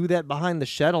do that behind the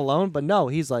shed alone. But no,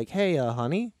 he's like, hey,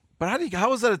 honey, But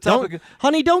how is that a topic?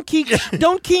 don't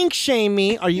kink shame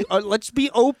me. Are you? Let's be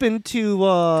open to.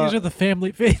 These are the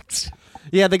family vids.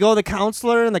 Yeah, they go to the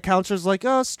counselor, and the counselor's like,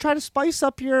 try to spice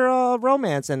up your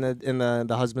romance, and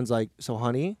the husband's like, so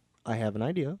honey, I have an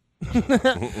idea.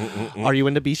 Are you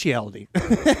into bestiality?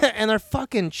 And they're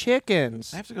fucking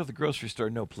chickens. I have to go to the grocery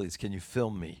store. No, please. Can you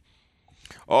film me?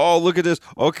 Oh, look at this.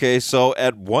 Okay, so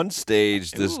at one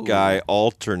stage, this Ooh. guy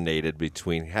alternated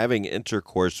between having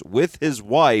intercourse with his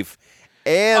wife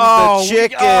and Oh, the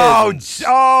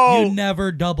chicken. You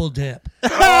never double dip.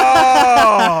 That's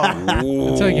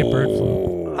how you get bird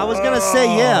flu. I was gonna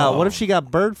say, yeah. What if she got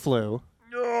bird flu?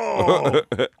 Oh.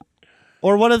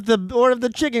 Or what if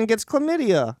the chicken gets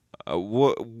chlamydia?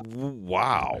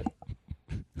 Wow.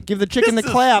 Give the chicken the This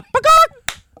is- clap.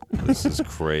 This is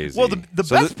crazy. Well, the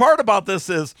So best part about this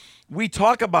is we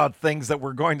talk about things that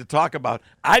we're going to talk about.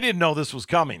 I didn't know this was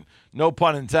coming. No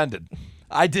pun intended.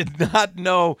 I did not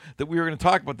know that we were going to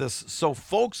talk about this. So,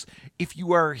 folks, if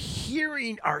you are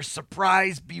hearing our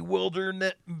surprise,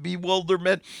 bewilderment,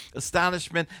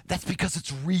 astonishment, that's because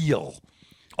it's real.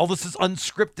 All this is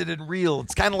unscripted and real.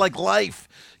 It's kind of like life,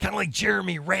 kind of like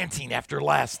Jeremy ranting after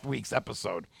last week's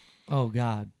episode. Oh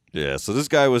God. Yeah, so this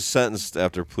guy was sentenced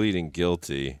after pleading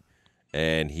guilty,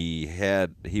 and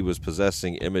he was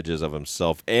possessing images of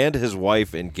himself and his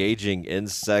wife engaging in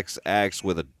sex acts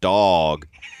with a dog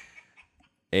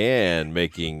and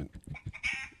making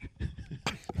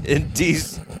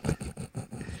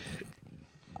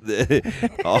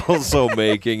also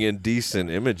making indecent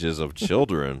images of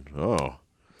children. Oh.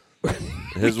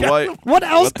 His wife. What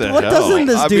else? What the What hell? doesn't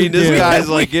this I dude mean, this do? guy's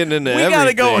like getting into We everything. got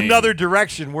to go another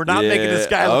direction. We're not making this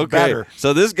guy look better.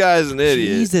 So this guy's an idiot.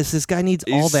 Jesus, this guy needs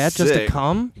all He's that just to sick.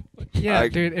 come? Yeah, I-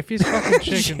 dude. If he's fucking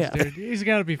chickens, Yeah. dude, he's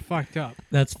got to be fucked up.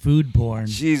 That's food porn.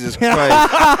 Jesus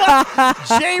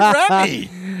Christ. Jay Remy.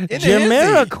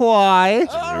 Jamiroquai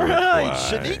All right,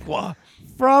 Shaniqua.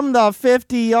 from the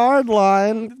 50-yard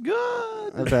line.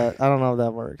 Good. I bet. I don't know if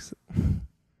that works.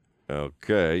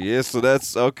 Okay, yeah, so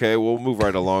that's okay. We'll move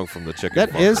right along from the chicken.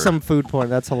 That is some food porn.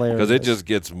 That's hilarious. because it just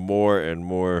gets more and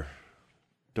more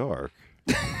dark.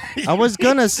 I was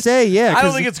gonna say, yeah. I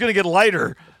don't 'cause think it's going to get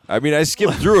lighter. I mean, I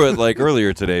skipped through it like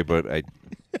earlier today, but I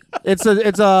it's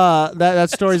that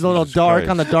story's a little Jesus dark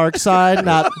Christ. on the dark side,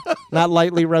 not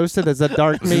lightly roasted. It's a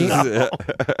dark meat.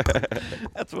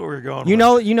 That's what we're going You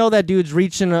with. know that dude's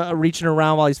reaching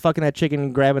around while he's fucking that chicken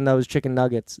and grabbing those chicken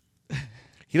nuggets,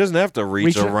 he doesn't have to reach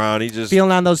Reach- around. He just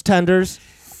feeling on those tenders.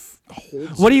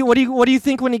 What do you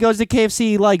think when he goes to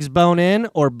KFC? He likes bone in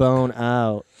or bone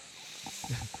out?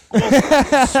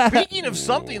 Speaking of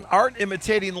something art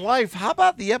imitating life, how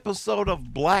about the episode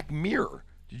of Black Mirror?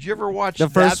 Did you ever watch The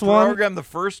first that one? program? The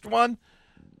first one?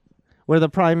 Where the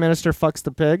prime minister fucks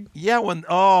the pig? Yeah,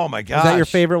 oh my gosh. Is that your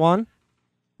favorite one?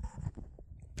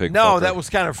 pig No, fucker. that was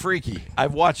kind of freaky.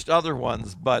 I've watched other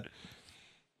ones, but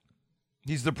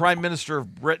he's the prime minister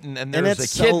of Britain, and And there's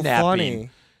it's a so kidnapping, funny.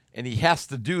 and he has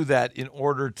to do that in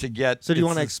order to get. So do you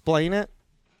want to it's- explain it?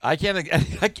 I can't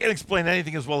explain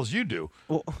anything as well as you do.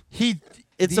 Well, It's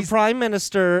it's the prime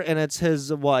minister and it's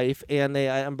his wife, and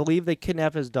I believe they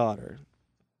kidnap his daughter,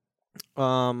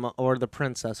 or the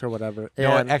princess or whatever.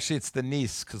 No, And- actually, it's the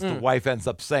niece because the wife ends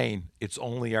up saying it's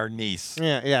only our niece.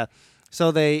 Yeah. So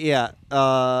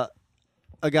a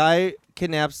guy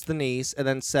kidnaps the niece and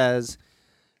then says,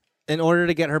 in order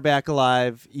to get her back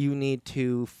alive, you need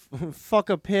to fuck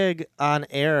a pig on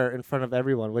air in front of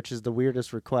everyone, which is the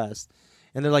weirdest request.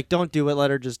 And they're like, don't do it, let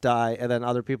her just die. And then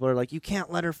other people are like, you can't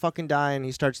let her fucking die. And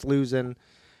he starts losing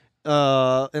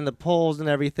in the polls and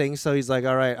everything. So he's like,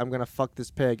 all right, I'm going to fuck this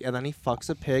pig. And then he fucks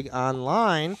a pig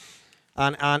online.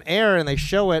 On air, and they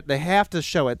show it. They have to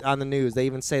show it on the news. They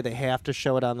even say they have to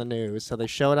show it on the news. So they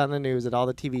show it on the news at all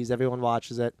the TVs. Everyone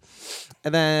watches it.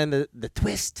 And then the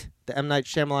twist, the M. Night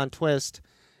Shyamalan twist,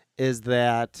 is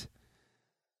that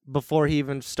before he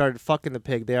even started fucking the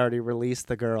pig, they already released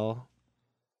the girl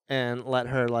and let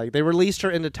her, they released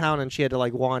her into town, and she had to,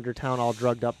 wander town all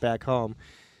drugged up back home.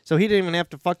 So he didn't even have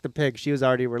to fuck the pig. She was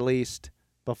already released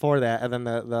before that, and then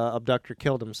the abductor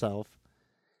killed himself.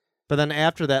 But then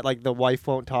after that, the wife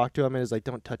won't talk to him and is like,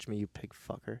 don't touch me, you pig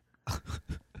fucker.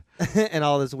 And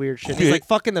all this weird shit. He's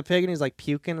fucking the pig and he's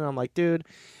puking. And I'm like, dude,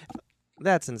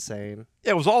 that's insane.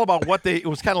 Yeah, it was all about it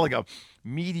was kind of like a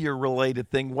media related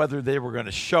thing, whether they were going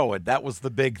to show it. That was the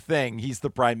big thing. He's the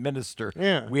prime minister.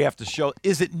 Yeah. We have to show,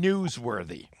 is it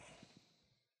newsworthy?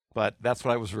 But that's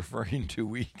what I was referring to.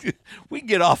 We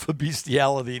get off of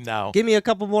bestiality now. Give me a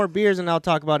couple more beers and I'll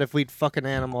talk about if we'd fuck an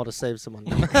animal to save someone.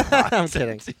 I'm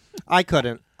kidding. I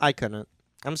couldn't.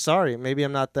 I'm sorry. Maybe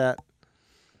I'm not that.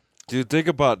 Dude, think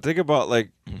about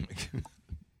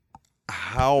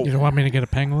how You don't want me to get a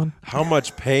penguin? how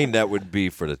much pain that would be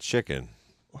for the chicken.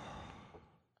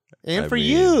 And I for mean-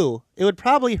 you. It would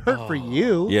probably hurt for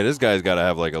you. Yeah, this guy's got to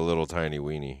have a little tiny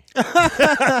weenie.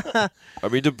 I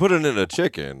mean, to put it in a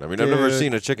chicken. I mean, I've never Dude.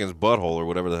 seen a chicken's butthole or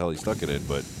whatever the hell he stuck it in,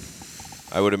 but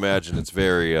I would imagine it's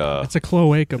very. It's a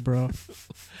cloaca, bro.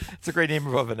 It's a great name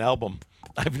of an album.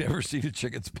 I've never seen a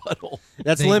chicken's butthole.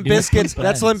 That's They Limp do Bizkit's. poop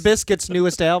That's ads. Limp Bizkit's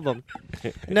newest album.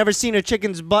 Never seen a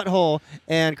chicken's butthole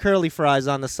and curly fries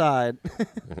on the side.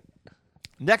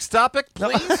 Next topic,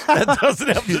 please. That doesn't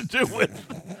have to do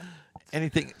with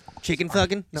anything. Chicken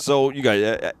fucking? No. So you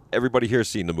guys, everybody here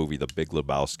seen the movie The Big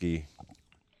Lebowski?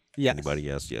 Yes. Anybody?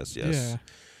 Yes. Yeah.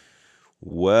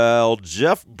 Well,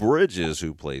 Jeff Bridges,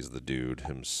 who plays the dude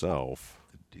himself,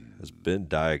 has been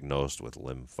diagnosed with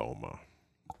lymphoma.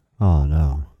 Oh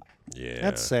no. Yeah.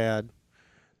 That's sad.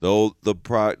 Though the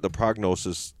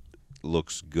prognosis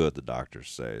looks good, the doctors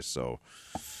say. So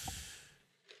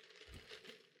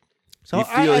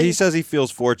he says he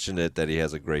feels fortunate that he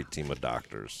has a great team of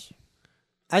doctors.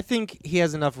 I think he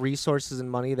has enough resources and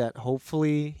money that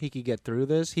hopefully he could get through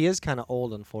this. He is kind of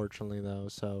old, unfortunately, though.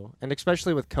 So, and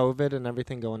especially with COVID and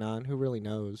everything going on, who really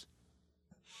knows?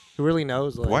 Who really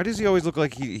knows? Like, Why does he always look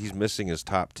like he's missing his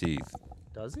top teeth?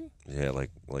 does he? Yeah,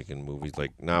 like in movies,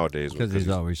 like nowadays. Because he's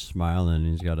always smiling.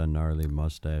 He's got a gnarly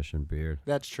mustache and beard.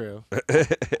 That's true.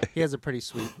 He has a pretty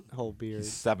sweet whole beard.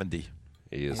 He's 70.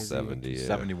 He is Is he? 70. Yeah.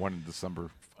 71 on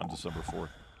December 4th.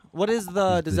 What is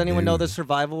the? Does anyone know the dude.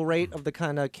 survival rate of the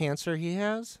kind of cancer he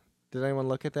has? Did anyone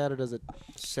look at that, or does it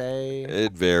say?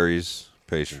 It varies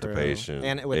patient True. to patient,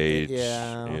 And it would- age,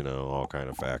 yeah. all kind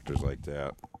of factors like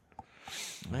that.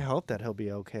 I hope that he'll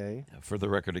be okay. For the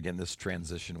record, again, this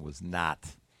transition was not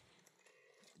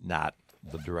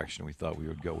the direction we thought we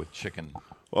would go with chicken.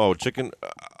 Oh, chicken.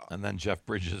 And then Jeff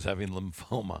Bridges having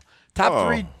lymphoma.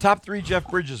 Oh. Top three Jeff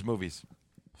Bridges movies.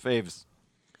 Faves.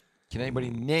 Can anybody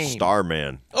name?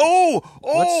 Starman. Oh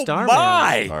What's Starman?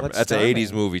 my! Starman. What's That's an Starman?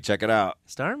 80s movie. Check it out.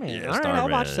 Starman. Yeah, All right, I'll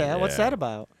watch Starman, that. What's yeah. that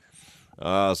about?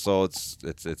 So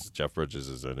it's Jeff Bridges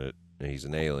is in it. And he's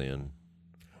an alien.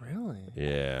 Really?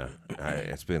 Yeah,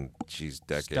 it's been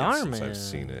decades Starman. since I've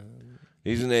seen it.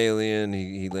 He's an alien.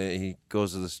 He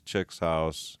goes to this chick's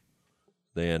house.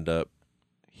 They end up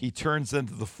He turns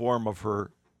into the form of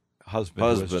her husband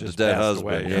who has the just dead passed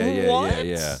husband. away. What?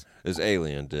 Yeah. This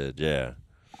alien did, yeah.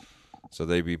 So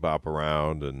they bebop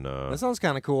around and That sounds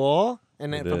kind of cool.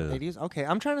 And It then from is. 80s? Okay,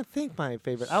 I'm trying to think my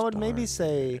favorite. I would maybe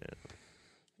say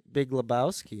Big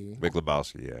Lebowski. Big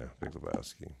Lebowski, yeah, Big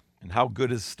Lebowski. And how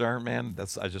good is Starman?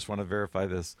 I just want to verify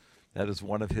this. That is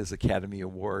one of his Academy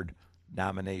Award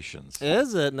nominations.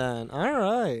 Is it, man? All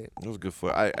right. It was good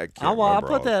for. I can't I'll remember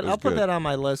put all. that. It was I'll put good. that on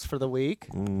my list for the week.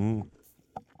 Mm-hmm.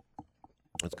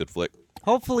 That's a good flick.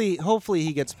 Hopefully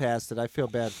he gets past it. I feel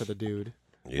bad for the dude.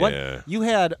 Yeah. What? You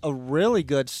had a really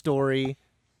good story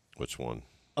Which one?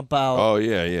 about Oh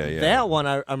yeah. that one.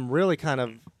 I'm really kind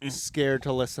of scared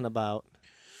to listen about.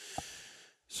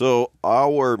 So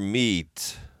our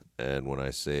meat, and when I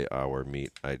say our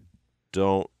meat, I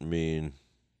don't mean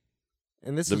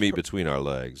And this the is meat between our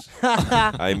legs.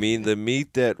 I mean the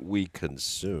meat that we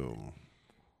consume.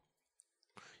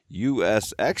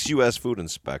 ex-U.S. food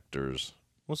inspectors.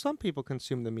 Well, some people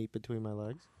consume the meat between my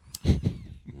legs.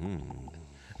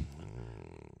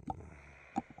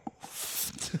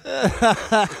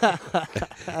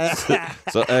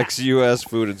 So ex-U.S.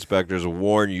 food inspectors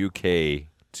warn UK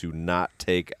to not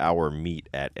take our meat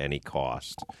at any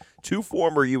cost. 2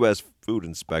 former U.S. food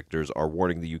inspectors are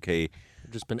warning the UK,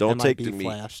 Just been Don't take MIB the meat.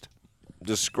 flashed.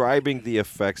 describing the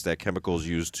effects that chemicals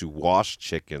used to wash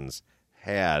chickens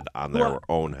had on their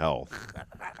own health,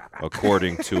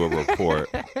 according to a report.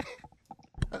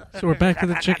 So we're back to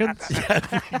the chickens.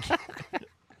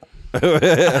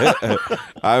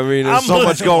 I mean, there's so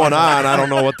much going on. I don't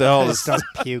know what the hell this. Start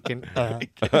puking.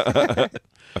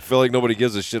 I feel like nobody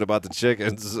gives a shit about the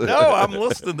chickens. No, I'm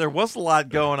listening. There was a lot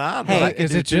going on. but Hey, I can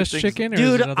Is do it two just things. chicken? Or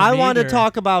Dude, is it other I meat, wanted to or-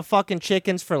 talk about fucking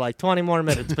chickens for like 20 more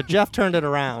minutes, but Jeff turned it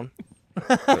around.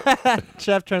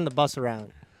 Jeff turned the bus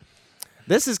around.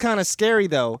 This is kind of scary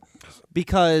though,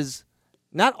 because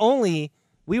not only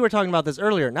we were talking about this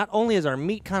earlier, not only is our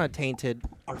meat kind of tainted,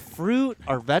 our fruit,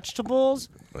 our vegetables,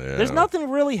 there's Yeah. nothing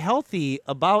really healthy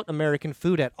about American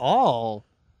food at all.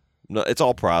 No, it's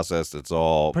all processed. It's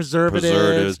all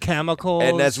Preservatives, chemicals.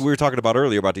 And that's we were talking about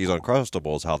earlier about these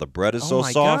Uncrustables, how the bread is Oh so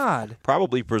my soft. God.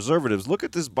 Probably preservatives. Look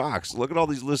at this box. Look at all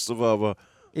these lists of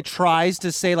It tries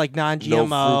to say like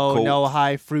non-GMO, no,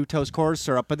 high fructose corn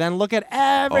syrup, but then look at all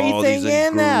everything these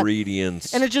in that.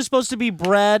 ingredients. And it's just supposed to be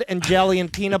bread and jelly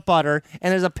and peanut butter,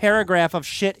 and there's a paragraph of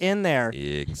shit in there.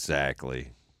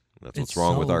 Exactly. That's what's It's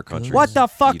wrong with so our country. good. What the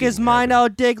fuck Eating is Mino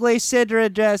habit. Digley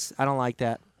Sidridus? I don't like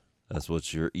that. That's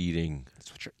what you're eating.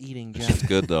 That's what you're eating, It's Jeff.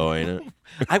 good though, ain't it?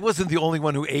 I wasn't the only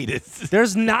one who ate it.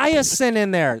 There's niacin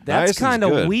in there. That's Niacin's kind of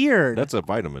good. weird. That's a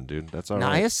vitamin, dude. That's all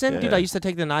right. Niacin? Dude, Yeah. I used to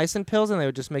take the niacin pills, and they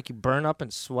would just make you burn up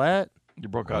and sweat. You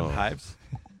broke out in hives.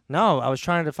 No, I was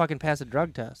trying to fucking pass a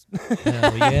drug test.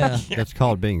 Hell yeah. That's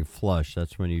called being flush.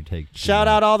 That's when you take. Shout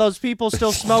out all those people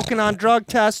still smoking on drug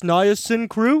tests. Niacin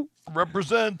crew.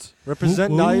 Represent.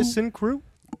 Represent Woo-woo. niacin crew.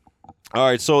 All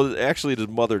right, so actually the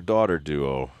mother-daughter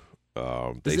duo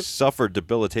They suffered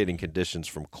debilitating conditions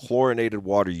from chlorinated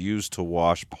water used to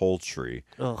wash poultry,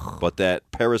 but that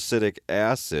parasitic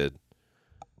acid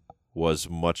was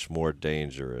much more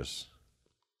dangerous.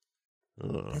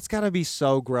 That's got to be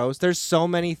so gross. There's so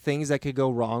many things that could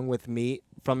go wrong with meat,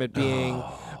 from it being,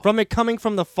 from it coming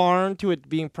from the farm to it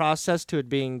being processed to it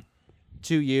being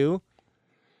to you.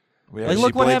 We Like, actually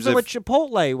look what blames happened it with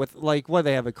Chipotle. With like, what,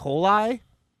 they have E. coli?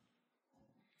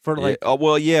 For like,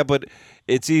 Yeah, but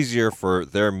it's easier for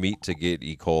their meat to get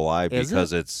E. coli Is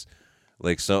because it's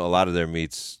like a lot of their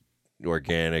meat's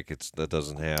organic. That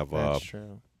doesn't have that's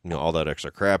true. all that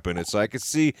extra crap in it. So I could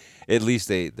see at least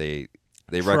they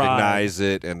recognize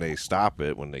it and they stop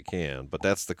it when they can. But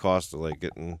that's the cost of like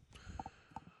getting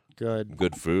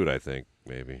good food, I think,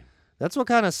 maybe. That's what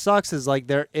kind of sucks is like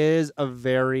there is a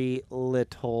very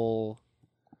little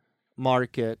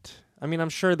market. I mean, I'm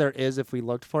sure there is if we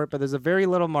looked for it, but there's a very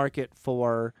little market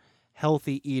for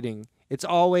healthy eating. It's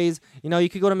always, you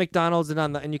could go to McDonald's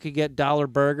and you could get dollar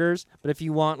burgers, but if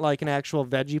you want like an actual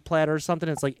veggie platter or something,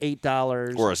 it's like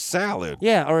 $8. Or a salad.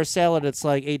 Yeah, or a salad, it's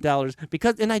like $8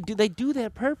 because they do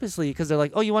that purposely because they're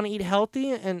like, oh, you want to eat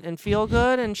healthy and feel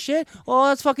good and shit? Well,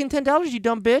 that's fucking $10, you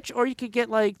dumb bitch. Or you could get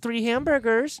like 3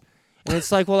 hamburgers, and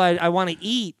it's like, well, I want to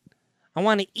eat. I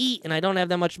want to eat, and I don't have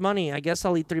that much money. I guess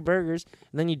I'll eat 3 burgers.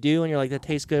 And then you do, and you're like, that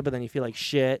tastes good, but then you feel like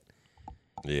shit.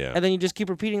 Yeah. And then you just keep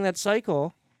repeating that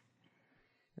cycle,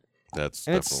 That's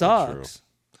and it definitely true. sucks.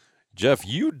 Jeff,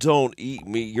 you don't eat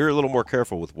meat. You're a little more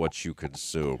careful with what you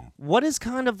consume. What is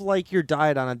kind of like your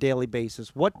diet on a daily basis?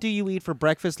 What do you eat for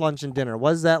breakfast, lunch, and dinner?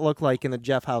 What does that look like in the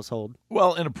Jeff household?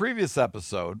 Well, in a previous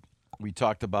episode, we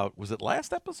talked about, was it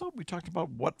last episode? We talked about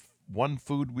what one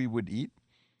food we would eat.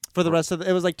 For the rest of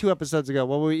it was like 2 episodes ago.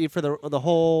 What would we eat for the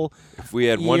whole If we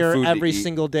had year, one food every to eat,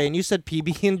 single day? And you said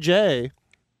PB&J.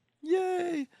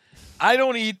 Yay. I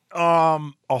don't eat a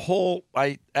whole,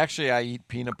 I eat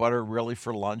peanut butter really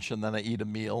for lunch, and then I eat a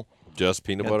meal. just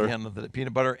peanut At butter. the end of the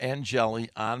peanut butter and jelly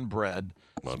on bread.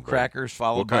 On Some bread. crackers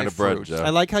followed What kind by of bread, fruit. Jeff? I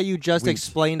like how you just Wheat.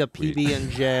 explained a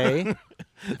PB&J.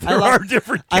 There are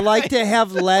different I like to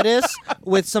have lettuce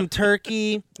with some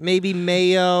turkey, maybe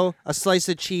mayo, a slice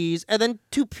of cheese, and then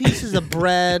 2 pieces of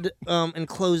bread,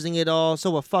 enclosing it all.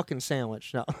 So a fucking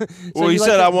sandwich. No. So Well, he you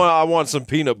said like I want some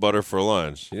peanut butter for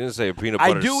lunch. He didn't say a peanut I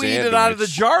butter do sandwich. eat it out of the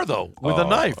jar, though, with a Oh,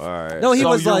 knife. All right. No, he so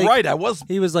was you're like, right. I was.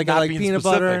 He was like, I not like being peanut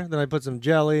specific. butter, then I put some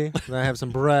jelly, then I have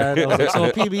some bread. I was like, so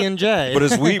a PB&J. But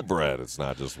it's wheat bread. It's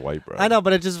not just white bread. I know,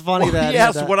 but it's just funny Well, that he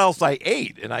asked that- what else I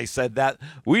ate, and I said that.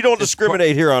 We don't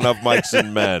discriminate here on Up Mics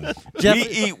and Men. Jeff- we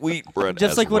eat wheat bread.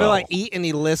 just as like what do well. I eat, and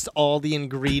he lists all the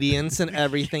ingredients and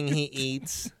everything he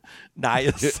eats.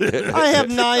 niacin. I have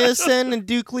niacin and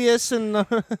ducleus and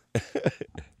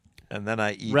And then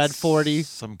I eat Red 40.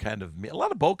 some kind of a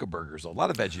lot of Boca burgers, a lot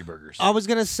of veggie burgers. I was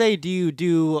gonna say, do you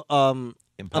do an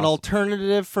Impossible.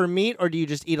 alternative for meat, or do you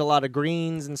just eat a lot of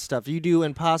greens and stuff? You do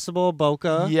Impossible,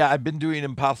 Boca. Yeah, I've been doing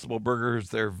Impossible burgers.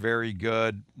 They're very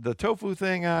good. The tofu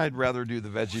thing, I'd rather do the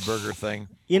veggie burger thing.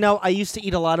 You know, I used to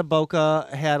eat a lot of Boca.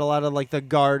 Had a lot of like the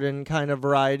garden kind of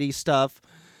variety stuff.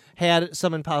 Had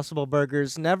some Impossible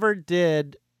burgers. Never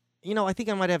did. You know, I think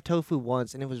I might have tofu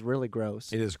once, and it was really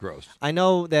gross. It is gross. I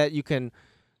know that you can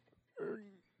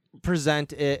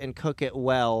present it and cook it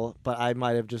well, but I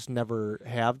might have just never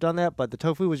have done that. But the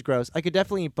tofu was gross. I could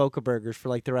definitely eat Boca burgers for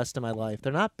like the rest of my life.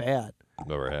 They're not bad.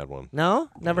 Never had one. No,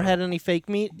 never had any fake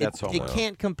meat. That's all it I know.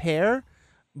 can't compare,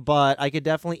 but I could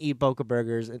definitely eat Boca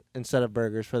burgers instead of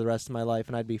burgers for the rest of my life,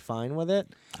 and I'd be fine with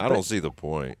it. I don't see the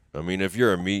point. I mean, if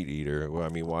you're a meat eater, well, I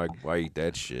mean, why eat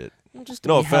that shit? Just to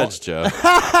No be offense, Jeff.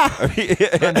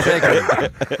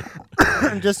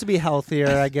 just to be healthier,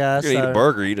 I guess. You're gonna eat a or-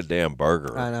 burger, eat a damn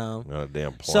burger. I know. Not a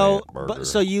damn plant So, burger.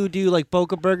 so you do like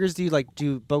Boca burgers? Do you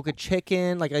do Boca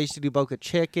chicken? Like I used to do Boca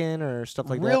chicken or stuff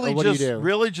like really, that. Or what just do you do?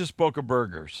 really just Boca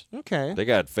burgers. Okay. they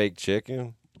got fake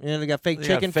chicken. Yeah, they got fake They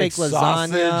got chicken, fake fake lasagna,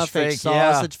 sausage, fake fake-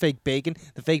 yeah. sausage, fake bacon.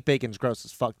 The fake bacon's gross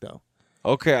as fuck, though.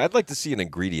 Okay, I'd like to see an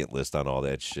ingredient list on all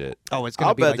that shit. Oh, it's gonna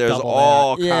I'll be bet like there's double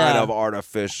all that. kind Yeah. of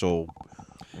artificial.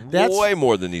 That's- way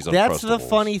more than these. That's the Uncrustables.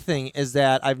 funny thing is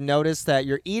that I've noticed that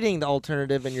you're eating the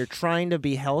alternative and you're trying to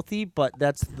be healthy, but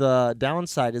that's the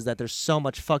downside is that there's so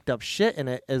much fucked up shit in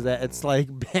it is that it's like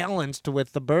balanced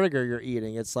with the burger you're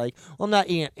eating. It's like, well, I'm not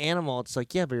eating an animal. It's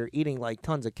like, yeah, but you're eating like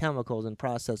tons of chemicals and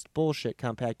processed bullshit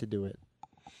compacted to it.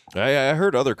 I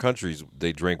heard other countries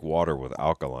they drink water with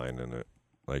alkaline in it.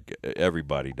 Like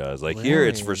everybody does. Like here,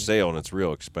 it's for Really? sale and it's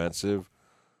real expensive.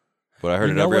 But I heard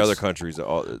You in know every other what's- country, Wait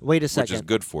a which is second.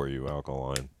 good for you,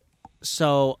 alkaline.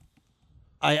 So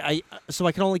I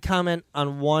can only comment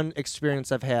on one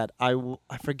experience I've had. I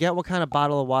forget what kind of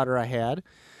bottle of water I had,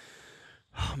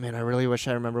 Oh man, I really wish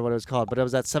I remember what it was called, but it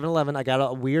was at 7-Eleven. I got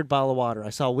a weird bottle of water. I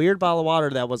saw a weird bottle of water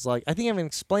that was like, I think I even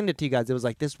explained it to you guys. It was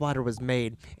like, this water was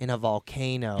made in a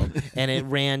volcano and it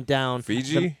ran down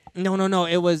Fiji? No.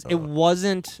 It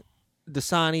wasn't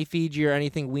Dasani, Fiji, or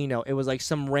anything we know. It was like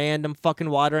some random fucking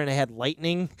water, and it had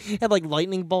lightning. It had like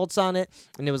lightning bolts on it,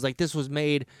 and it was like, this was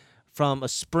made from a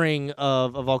spring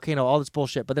of a volcano, all this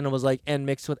bullshit. But then it was like, and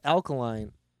mixed with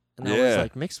alkaline. And I was Yeah.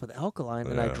 like, mixed with alkaline,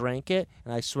 and I Yeah. drank it,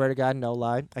 and I swear to God, no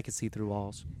lie, I could see through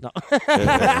walls. No,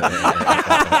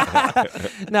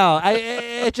 no,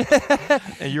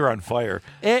 And you're on fire.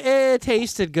 it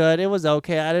tasted good. It was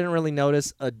okay. I didn't really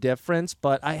notice a difference,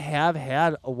 but I have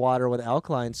had a water with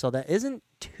alkaline, so that isn't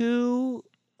too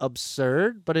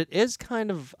absurd, but it is kind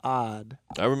of odd.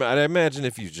 I imagine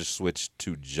if you just switched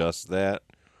to just that,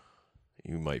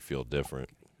 you might feel different.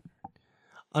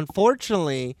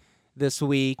 Unfortunately, this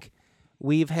week,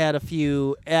 we've had a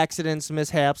few accidents,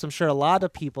 mishaps. I'm sure a lot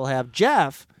of people have.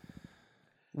 Jeff,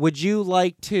 would you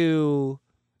like to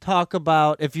talk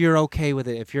about, if you're okay with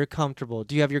it, if you're comfortable,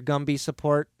 do you have your Gumby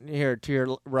support here to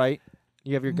your right?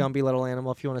 You have your Gumby little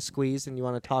animal if you want to squeeze and you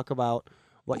want to talk about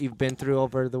what you've been through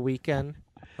over the weekend,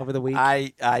 over the week?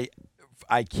 I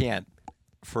can't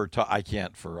I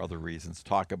can't for other reasons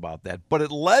talk about that, but it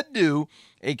led to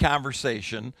a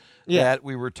conversation that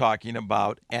we were talking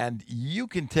about, and you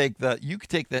can take the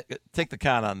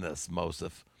count on this,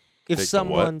 Mosef. If Take the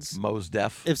someone's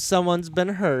Mosdef. if someone's been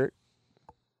hurt,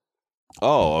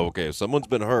 Oh, okay. If someone's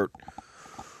been hurt,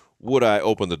 would I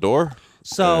open the door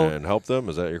so and help them?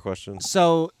 Is that your question?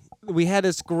 So we had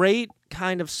this great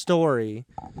kind of story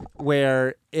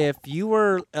where if you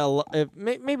were,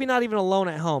 maybe not even alone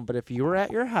at home, but if you were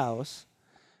at your house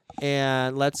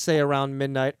and let's say around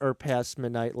midnight or past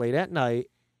midnight, late at night,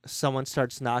 someone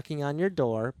starts knocking on your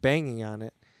door, banging on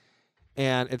it,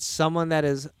 and it's someone that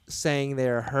is saying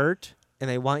they're hurt and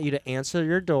they want you to answer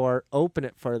your door, open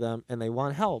it for them, and they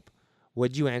want help.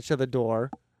 Would you answer the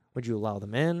door? Would you allow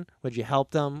them in? Would you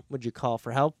help them? Would you call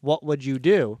for help? What would you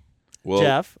do? Well,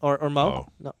 Jeff or Mo? oh.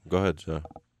 No. Go ahead, Jeff.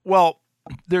 Well,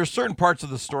 there's certain parts of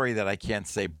the story that I can't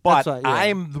say, but That's right,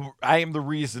 yeah. I am the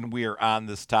reason we are on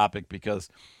this topic because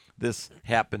this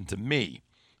happened to me.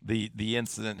 The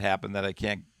incident happened that I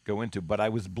can't go into, but I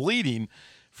was bleeding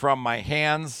from my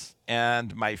hands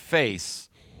and my face,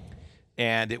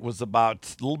 and it was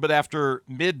about a little bit after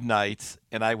midnight,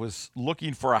 and I was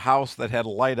looking for a house that had a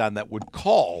light on that would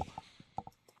call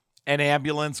an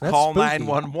ambulance, That's call spooky.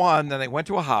 911, and I went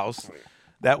to a house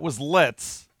that was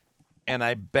lit, and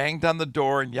I banged on the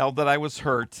door and yelled that I was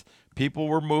hurt. People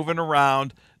were moving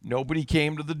around. Nobody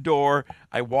came to the door.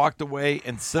 I walked away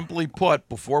and simply put,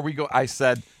 before we go, I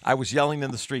said, I was yelling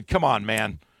in the street, come on,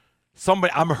 man.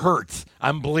 Somebody, I'm hurt.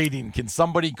 I'm bleeding. Can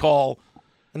somebody call?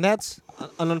 And that's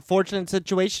an unfortunate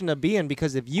situation to be in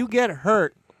because if you get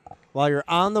hurt while you're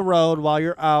on the road, while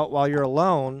you're out, while you're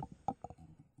alone,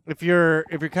 if you're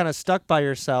kind of stuck by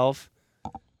yourself,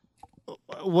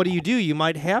 what do? You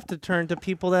might have to turn to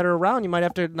people that are around. You might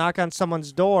have to knock on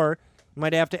someone's door. You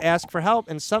might have to ask for help,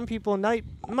 and some people might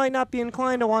not be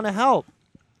inclined to want to help.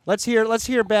 Let's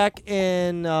hear back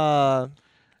in.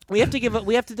 We have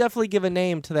to definitely give a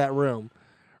name to that room.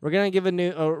 We're gonna give a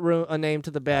name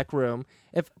to the back room.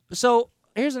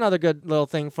 Here's another good little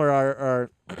thing for our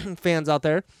fans out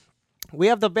there. We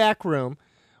have the back room.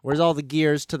 Where's all the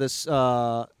gears to this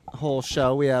whole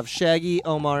show? We have Shaggy,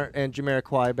 Omar, and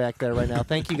Jamiroquai back there right now.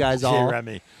 Thank you guys all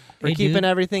Jeremy. for Hey, keeping dude.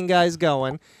 everything guys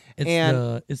going.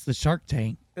 It's the Shark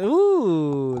Tank.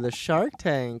 Ooh, the Shark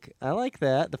Tank. I like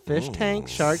that. The fish tank,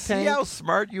 Shark See Tank. how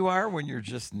smart you are when you're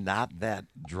just not that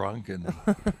drunk and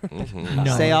No,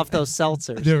 Stay off those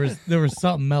seltzers. There was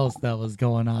something else that was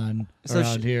going on So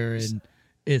around here, and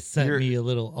it sent You're- me a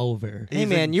little over. Hey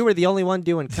man, you were the only one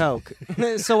doing coke.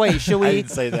 So wait, should we? I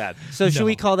didn't say that. So should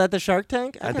we No. call that the Shark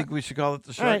Tank? I think we should call it the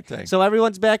All Shark right. Tank. So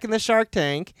everyone's back in the Shark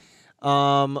Tank.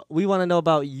 We want to know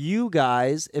about you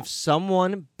guys. If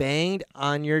someone banged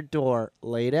on your door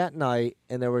late at night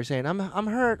and they were saying, "I'm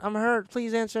hurt.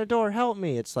 Please answer the door. Help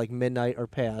me." It's like midnight or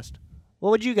past. What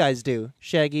would you guys do?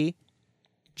 Shaggy,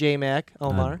 J-Mac,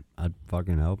 Omar. I'd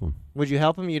fucking help him. Would you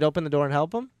help him? You'd open the door and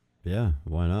help him? Yeah,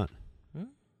 why not?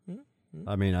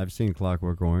 I mean, I've seen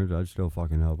Clockwork Orange. I'd still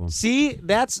fucking help him. See,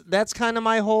 that's kind of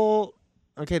my whole.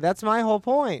 Okay, that's my whole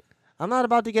point. I'm not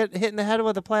about to get hit in the head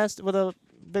with a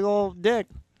big old dick.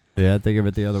 Yeah, I think of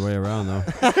it the other way around, though.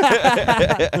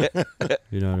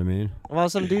 You know what I mean? While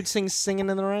some dude singing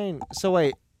in the rain. So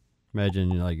wait,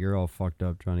 Imagine you're all fucked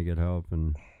up trying to get help,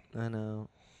 and I know.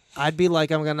 I'd be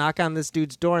like, I'm gonna knock on this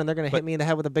dude's door, and they're gonna hit me in the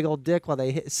head with a big old dick while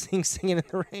they singing in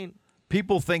the rain.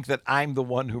 people think that I'm the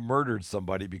one who murdered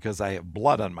somebody because I have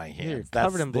blood on my hands. You're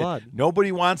covered in blood.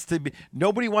 Nobody wants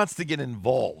to get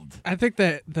involved. I think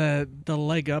that the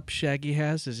leg up Shaggy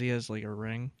has is he has like a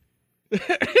ring.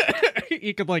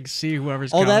 You could like see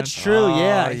whoever's coming. that's true.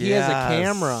 Yeah, Oh, he has a yes.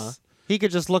 camera. He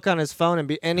could just look on his phone and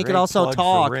he could Great also plug for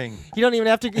talk. Ring. He don't even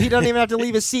have to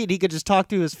leave his seat. He could just talk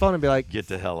to his phone and be like, Get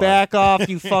the hell out. "Back off,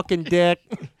 you fucking dick!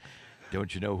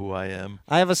 Don't you know who I am?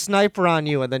 I have a sniper on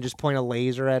you," and then just point a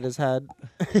laser at his head.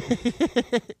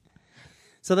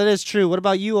 So that is true. What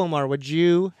about you, Omar? Would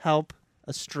you help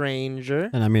a stranger?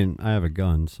 And I mean, I have a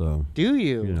gun, so Do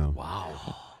you? you know.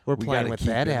 Wow. We're We playing gotta with keep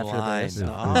that in after line. this. If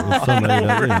somebody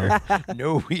that,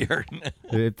 No, we are not.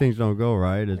 if things don't go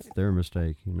right, it's their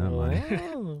mistake, not mine.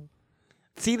 Oh.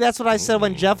 See, that's what I said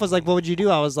when Jeff was like, "What would you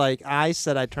do?" I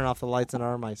said I'd turn off the lights and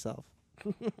arm myself.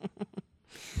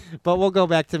 But we'll go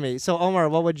back to me. So, Omar,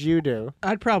 what would you do?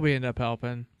 I'd probably end up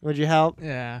helping. Would you help?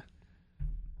 Yeah.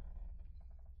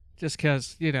 Just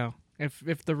because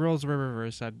if the roles were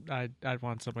reversed, I'd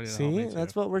want somebody to help See, me too.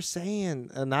 that's what we're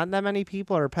saying. Not that many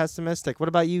people are pessimistic. What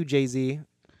about you, Jay-Z?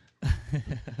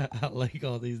 I like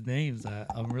all these names.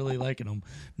 I'm really liking them.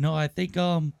 No, I think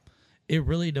it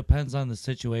really depends on the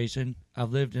situation.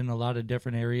 I've lived in a lot of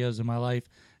different areas in my life,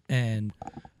 and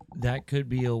that could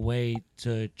be a way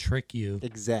to trick you.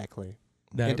 Exactly.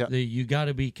 That you got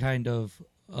to be kind of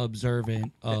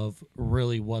observant of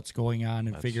really what's going on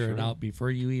and figure it out before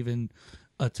you even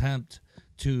attempt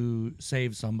to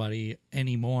save somebody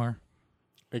anymore.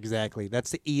 Exactly. That's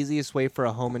the easiest way for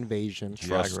a home invasion.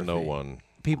 Trust no Geography. one.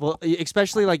 People,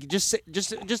 especially like just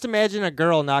imagine a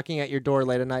girl knocking at your door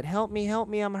late at night. Help me,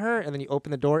 I'm hurt. And then you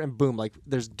open the door and boom, like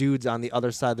there's dudes on the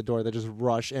other side of the door that just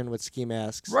rush in with ski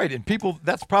masks. Right, and people,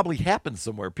 that's probably happened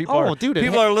somewhere. People Oh, are dude, it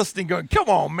people are listening going, come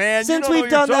on, man, Since you don't know we've what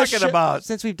done you're this talking about.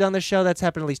 since we've done this show, that's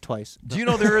happened at least twice. Do you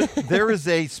know there is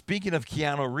a, speaking of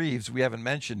Keanu Reeves, we haven't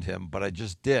mentioned him, but I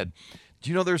just did. Do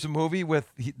you know there's a movie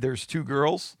with, there's two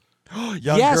girls? Young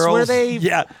Yes, girls. where they-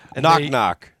 Yeah. and Knock they-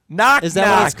 knock. Knock, Is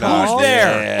that what it's knock. called? Who's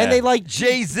there? Yeah. And they like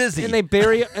Jay Zizzy. and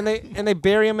they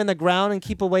bury him in the ground and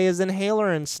keep away his inhaler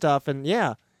and stuff. And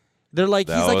yeah, they're like,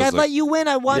 That he's like, was I a- let you win.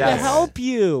 I wanted to Yes. help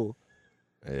you.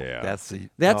 Yeah. That's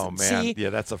That's- oh man, see- yeah,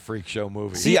 that's a freak show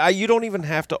movie. See, you don't even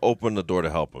have to open the door to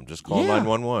help them. Just call Yeah.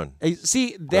 911.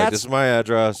 See, Like, that's this is my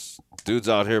address. Dude's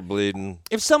out here bleeding.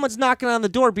 if someone's knocking on the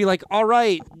door, be like, all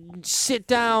right, sit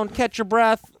down, catch your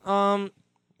breath. I'll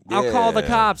call the Yeah.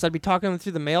 cops. I'd be talking to them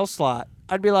through the mail slot.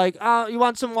 I'd be like, you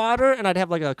want some water? And I'd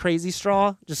have like a crazy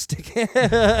straw just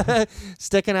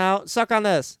sticking out. Suck on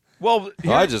this. well,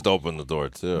 Oh, I just opened the door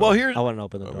too. well, here's I wouldn't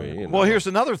open the I door. mean, you know. well, here's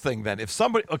another thing. Then, if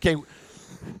somebody, okay,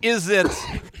 is it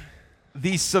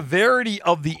the severity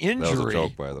of the that injury? was a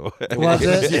joke, by the way. Was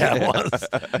it? Yeah, it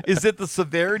was. Is it the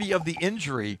severity of the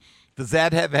injury? Does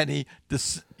that have any,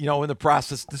 in the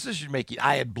process, decision making?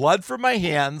 I had blood from my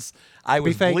hands. I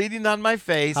was fake. bleeding on my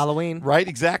face. Halloween. Right,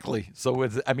 exactly. So,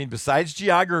 besides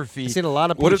geography, I've seen a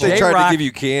lot of people. What if they J-Rock- tried to give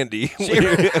you candy?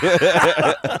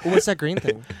 What's that green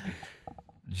thing?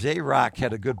 J-Rock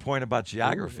had a good point about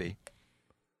geography.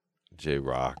 J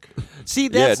Rock. See,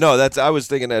 Yeah, that's no, I was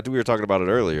thinking that we were talking about it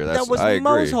earlier. That's that was I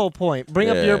Mo's agree. whole point. Bring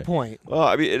up Yeah. your point. Well,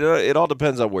 I mean, it all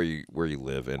depends on where you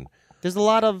live, and There's a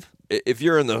lot of if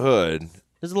you're in the hood,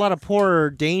 poorer,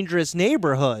 dangerous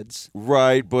neighborhoods.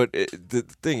 right? But the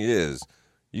thing is,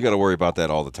 you got to worry about that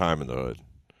all the time in the hood.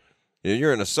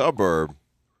 You're in a suburb.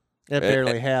 That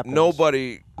barely happens.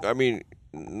 Nobody. I mean,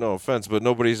 no offense, but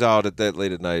nobody's out at that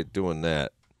late at night doing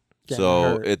that. Getting So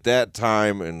hurt. at that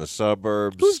time in the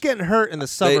suburbs, Who's getting hurt in the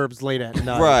suburbs late at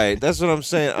night? right? That's what I'm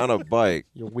saying. On a bike,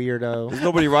 You weirdo. there's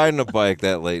nobody riding a bike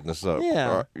that late in the suburbs.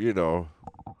 Yeah.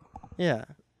 Yeah.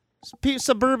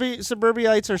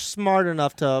 Suburbites are smart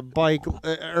enough to bike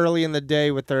early in the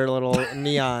day with their little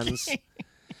neons.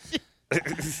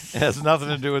 It has nothing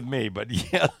to do with me, but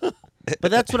yeah.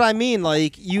 But that's what I mean.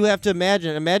 Like, you have to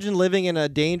imagine living in a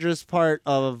dangerous part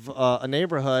of a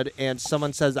neighborhood and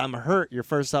someone says, I'm hurt. Your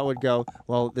first thought would go,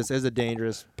 well, this is a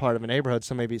dangerous part of a neighborhood,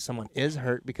 so maybe someone is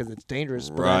hurt because it's dangerous.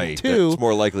 But then Right. two, That's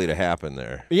more likely to happen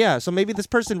there. yeah, so maybe this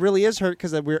person really is hurt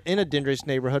because we're in a dangerous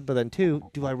neighborhood. But then two,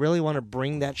 do I really want to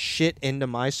bring that shit into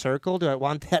my circle? Do I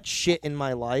want that shit in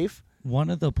my life?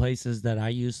 One of the places that I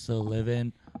used to live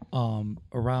in,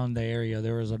 around the area,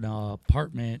 there was an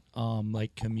apartment,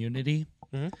 like community,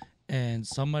 Mhm. and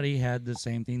somebody had the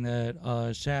same thing that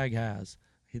Shag has.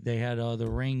 They had the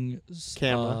Ring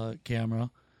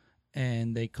camera,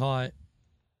 and they caught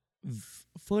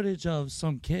footage of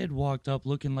some kid walked up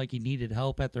looking like he needed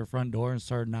help at their front door and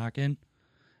started knocking,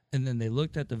 and then they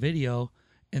looked at the video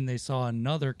and they saw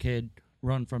another kid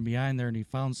run from behind there, and he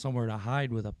found somewhere to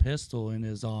hide with a pistol in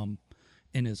his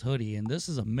in his hoodie, and this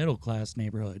is a middle class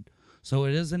neighborhood, so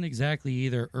it isn't exactly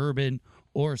either urban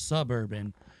or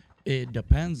suburban. It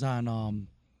depends on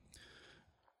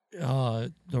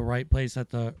the right place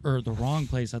the wrong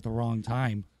place at the wrong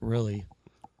time, really.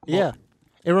 Yeah.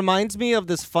 It reminds me of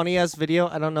this funny ass video.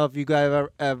 I don't know if you guys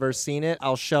ever seen it.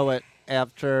 I'll show it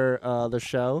after the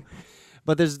show.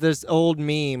 But there's this old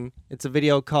meme. It's a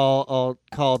video called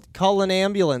 "Call an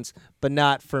Ambulance, but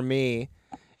Not for Me."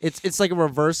 It's like a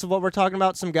reverse of what we're talking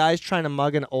about. Some guy's trying to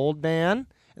mug an old man,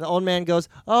 and the old man goes,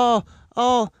 "Oh,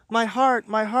 my heart,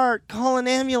 call an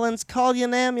ambulance, call you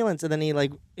an ambulance." And then he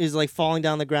is falling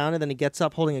down the ground, and then he gets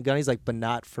up holding a gun. He's like, "But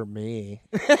not for me."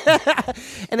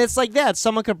 And it's like that.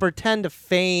 Someone could pretend to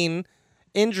feign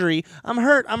injury. I'm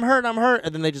hurt.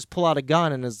 And then they just pull out a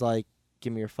gun and is like,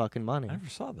 "Give me your fucking money." I never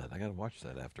saw that. I got to watch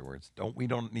that afterwards. We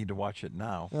don't need to watch it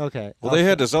now. Okay. Well, they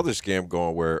had this other scam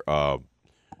going where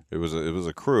it was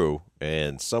a crew,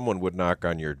 and someone would knock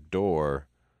on your door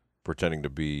pretending to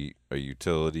be a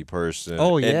utility person.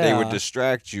 Oh, And they would yeah.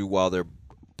 distract you while their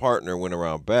partner went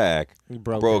around back, He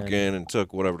broke in and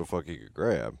took whatever the fuck he could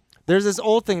grab. There's this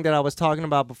old thing that I was talking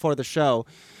about before the show.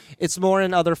 It's more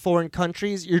in other foreign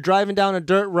countries. You're driving down a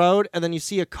dirt road, and then you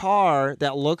see a car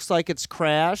that looks like it's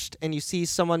crashed, and you see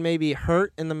someone maybe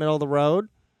hurt in the middle of the road.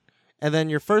 And then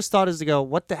your first thought is to go,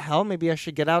 "What the hell? Maybe I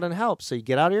should get out and help." So you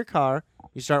get out of your car,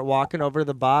 you start walking over to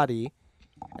the body,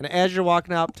 and as you're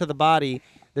walking up to the body,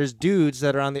 there's dudes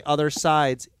that are on the other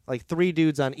sides, like 3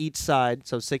 dudes on each side,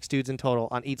 so 6 dudes in total,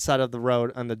 on each side of the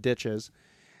road on the ditches.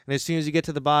 And as soon as you get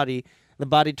to the body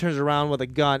turns around with a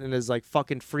gun and is like,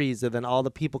 "Fucking freeze." And then all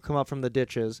the people come up from the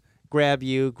ditches, grab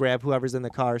you, grab whoever's in the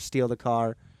car, steal the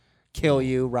car, kill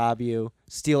you, rob you,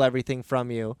 steal everything from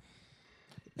you.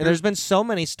 And there's been so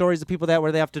many stories of people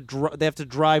where they have to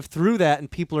drive through that, and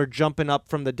people are jumping up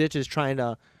from the ditches trying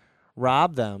to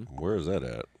rob them. Where is that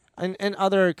at? In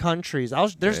other countries,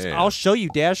 I'll show you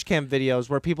dash cam videos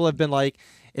where people have been like,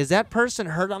 "Is that person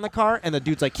hurt on the car?" And the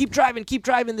dude's like, keep driving.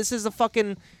 This is a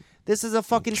fucking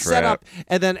setup."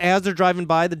 And then as they're driving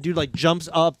by, the dude jumps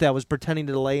up that was pretending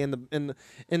to lay in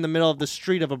the middle of the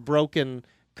street of a broken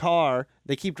car.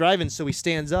 They keep driving, so he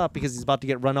stands up because he's about to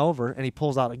get run over, and he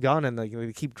pulls out a gun, and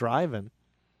they keep driving.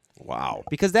 Wow.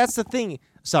 Because that's the thing.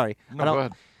 Sorry, No, go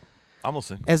ahead. I'm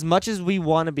listening. as much as we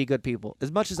want to be good people,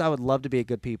 as much as I would love to be a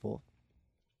good people,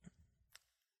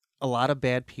 a lot of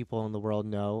bad people in the world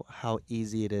know how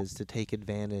easy it is to take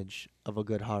advantage of a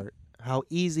good heart. How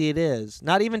easy it is,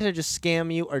 not even to just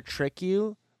scam you or trick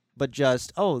you, but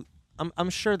just, I'm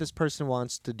sure this person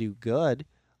wants to do good.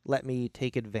 Let me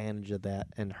take advantage of that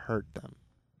and hurt them.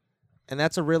 And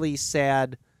that's a really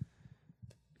sad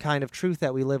kind of truth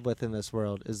that we live with in this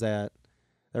world, is that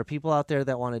there are people out there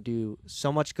that want to do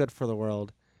so much good for the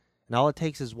world, and all it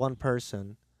takes is one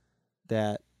person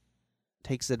that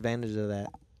takes advantage of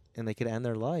that, and they could end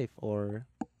their life, or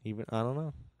even, I don't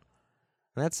know.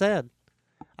 And that's sad.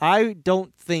 I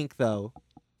don't think, though,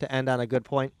 to end on a good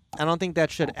point, I don't think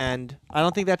that should end. I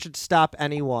don't think that should stop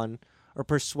anyone or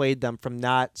persuade them from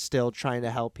not still trying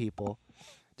to help people.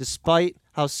 Despite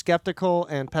how skeptical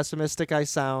and pessimistic I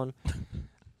sound,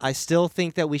 I still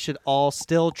think that we should all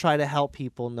still try to help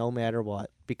people no matter what.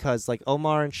 Because like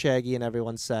Omar and Shaggy and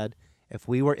everyone said, if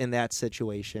we were in that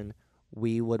situation,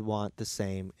 we would want the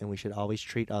same, and we should always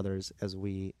treat others as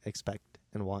we expect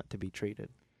and want to be treated.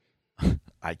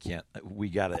 I can't. We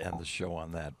got to end the show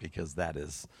on that, because that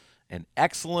is an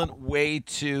excellent way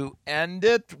to end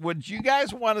it. Would you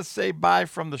guys want to say bye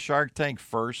from the Shark Tank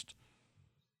first?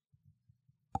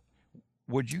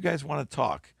 Would you guys want to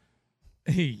talk?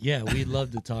 Yeah, we'd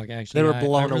love to talk. Actually, They were I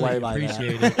blown really away by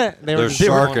appreciate that. it. They were They're just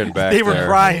sharking back They were there.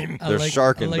 crying. I They're like,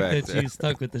 sharking I like back that there. you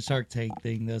stuck with the Shark Tank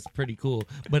thing. That's pretty cool.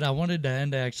 But I wanted to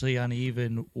end actually on an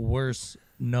even worse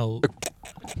note.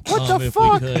 What the if we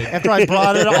fuck? could. After I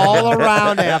brought it all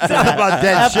around after that. about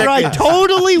dead After I chickens.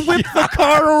 totally whipped the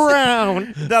car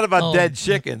around. Not about Oh. dead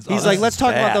chickens. He's Oh, like, this let's is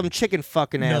talk bad. about them chicken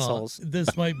fucking No, assholes.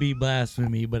 this might be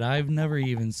blasphemy, but I've never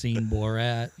even seen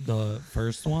Borat, the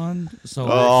first one. So I Oh.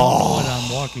 don't know what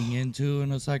I'm walking into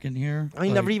in a second here. I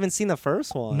mean, never even seen the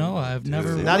first one. No, I've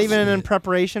never. Not watched even in it.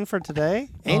 preparation for today.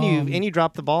 And you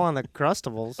dropped the ball on the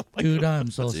Crustables. Dude, I'm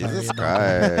so sorry. Jesus about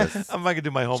that. Christ. I'm not gonna do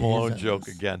my Home Alone Jesus. joke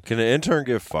again. Can an intern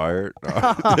get fired?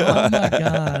 Oh my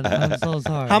god, I'm so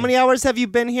sorry. How many hours have you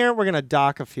been here? We're gonna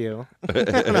dock a few.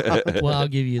 Well, I'll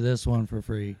give you this one for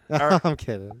free. I'm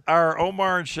kidding. Are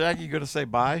Omar and Shaggy gonna say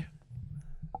bye?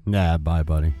 Nah, bye,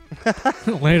 buddy.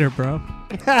 Later, bro.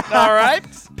 All right.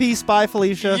 Peace, bye,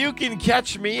 Felicia. You can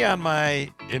catch me on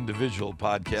my individual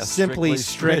podcast. Simply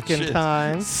Strick in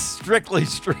Time. Strictly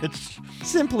Stritch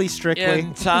Simply Strictly.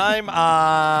 in Time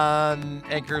on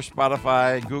Anchor,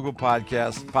 Spotify, Google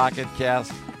Podcasts, Pocket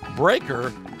Cast,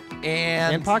 Breaker,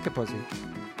 And Pocket Pussy.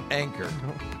 Anchor.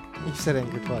 You said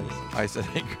Anchor twice. I said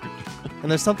Anchor. And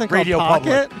there's something called Radio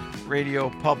Pocket? Public. Radio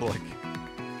Public.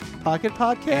 Pocket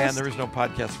Podcast? And there is no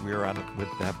podcast we are on it with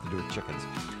that have to do with chickens.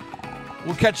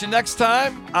 We'll catch you next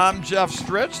time. I'm Jeff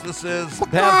Stritch. This is Has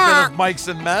Been of Mikes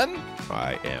and Men.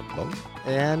 I am both.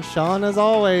 And Sean, as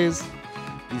always.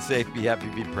 Be safe, be happy,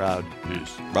 be proud.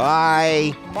 Peace.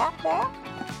 Bye.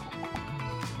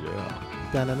 Yeah.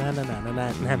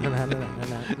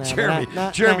 Jeremy,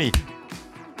 Jeremy,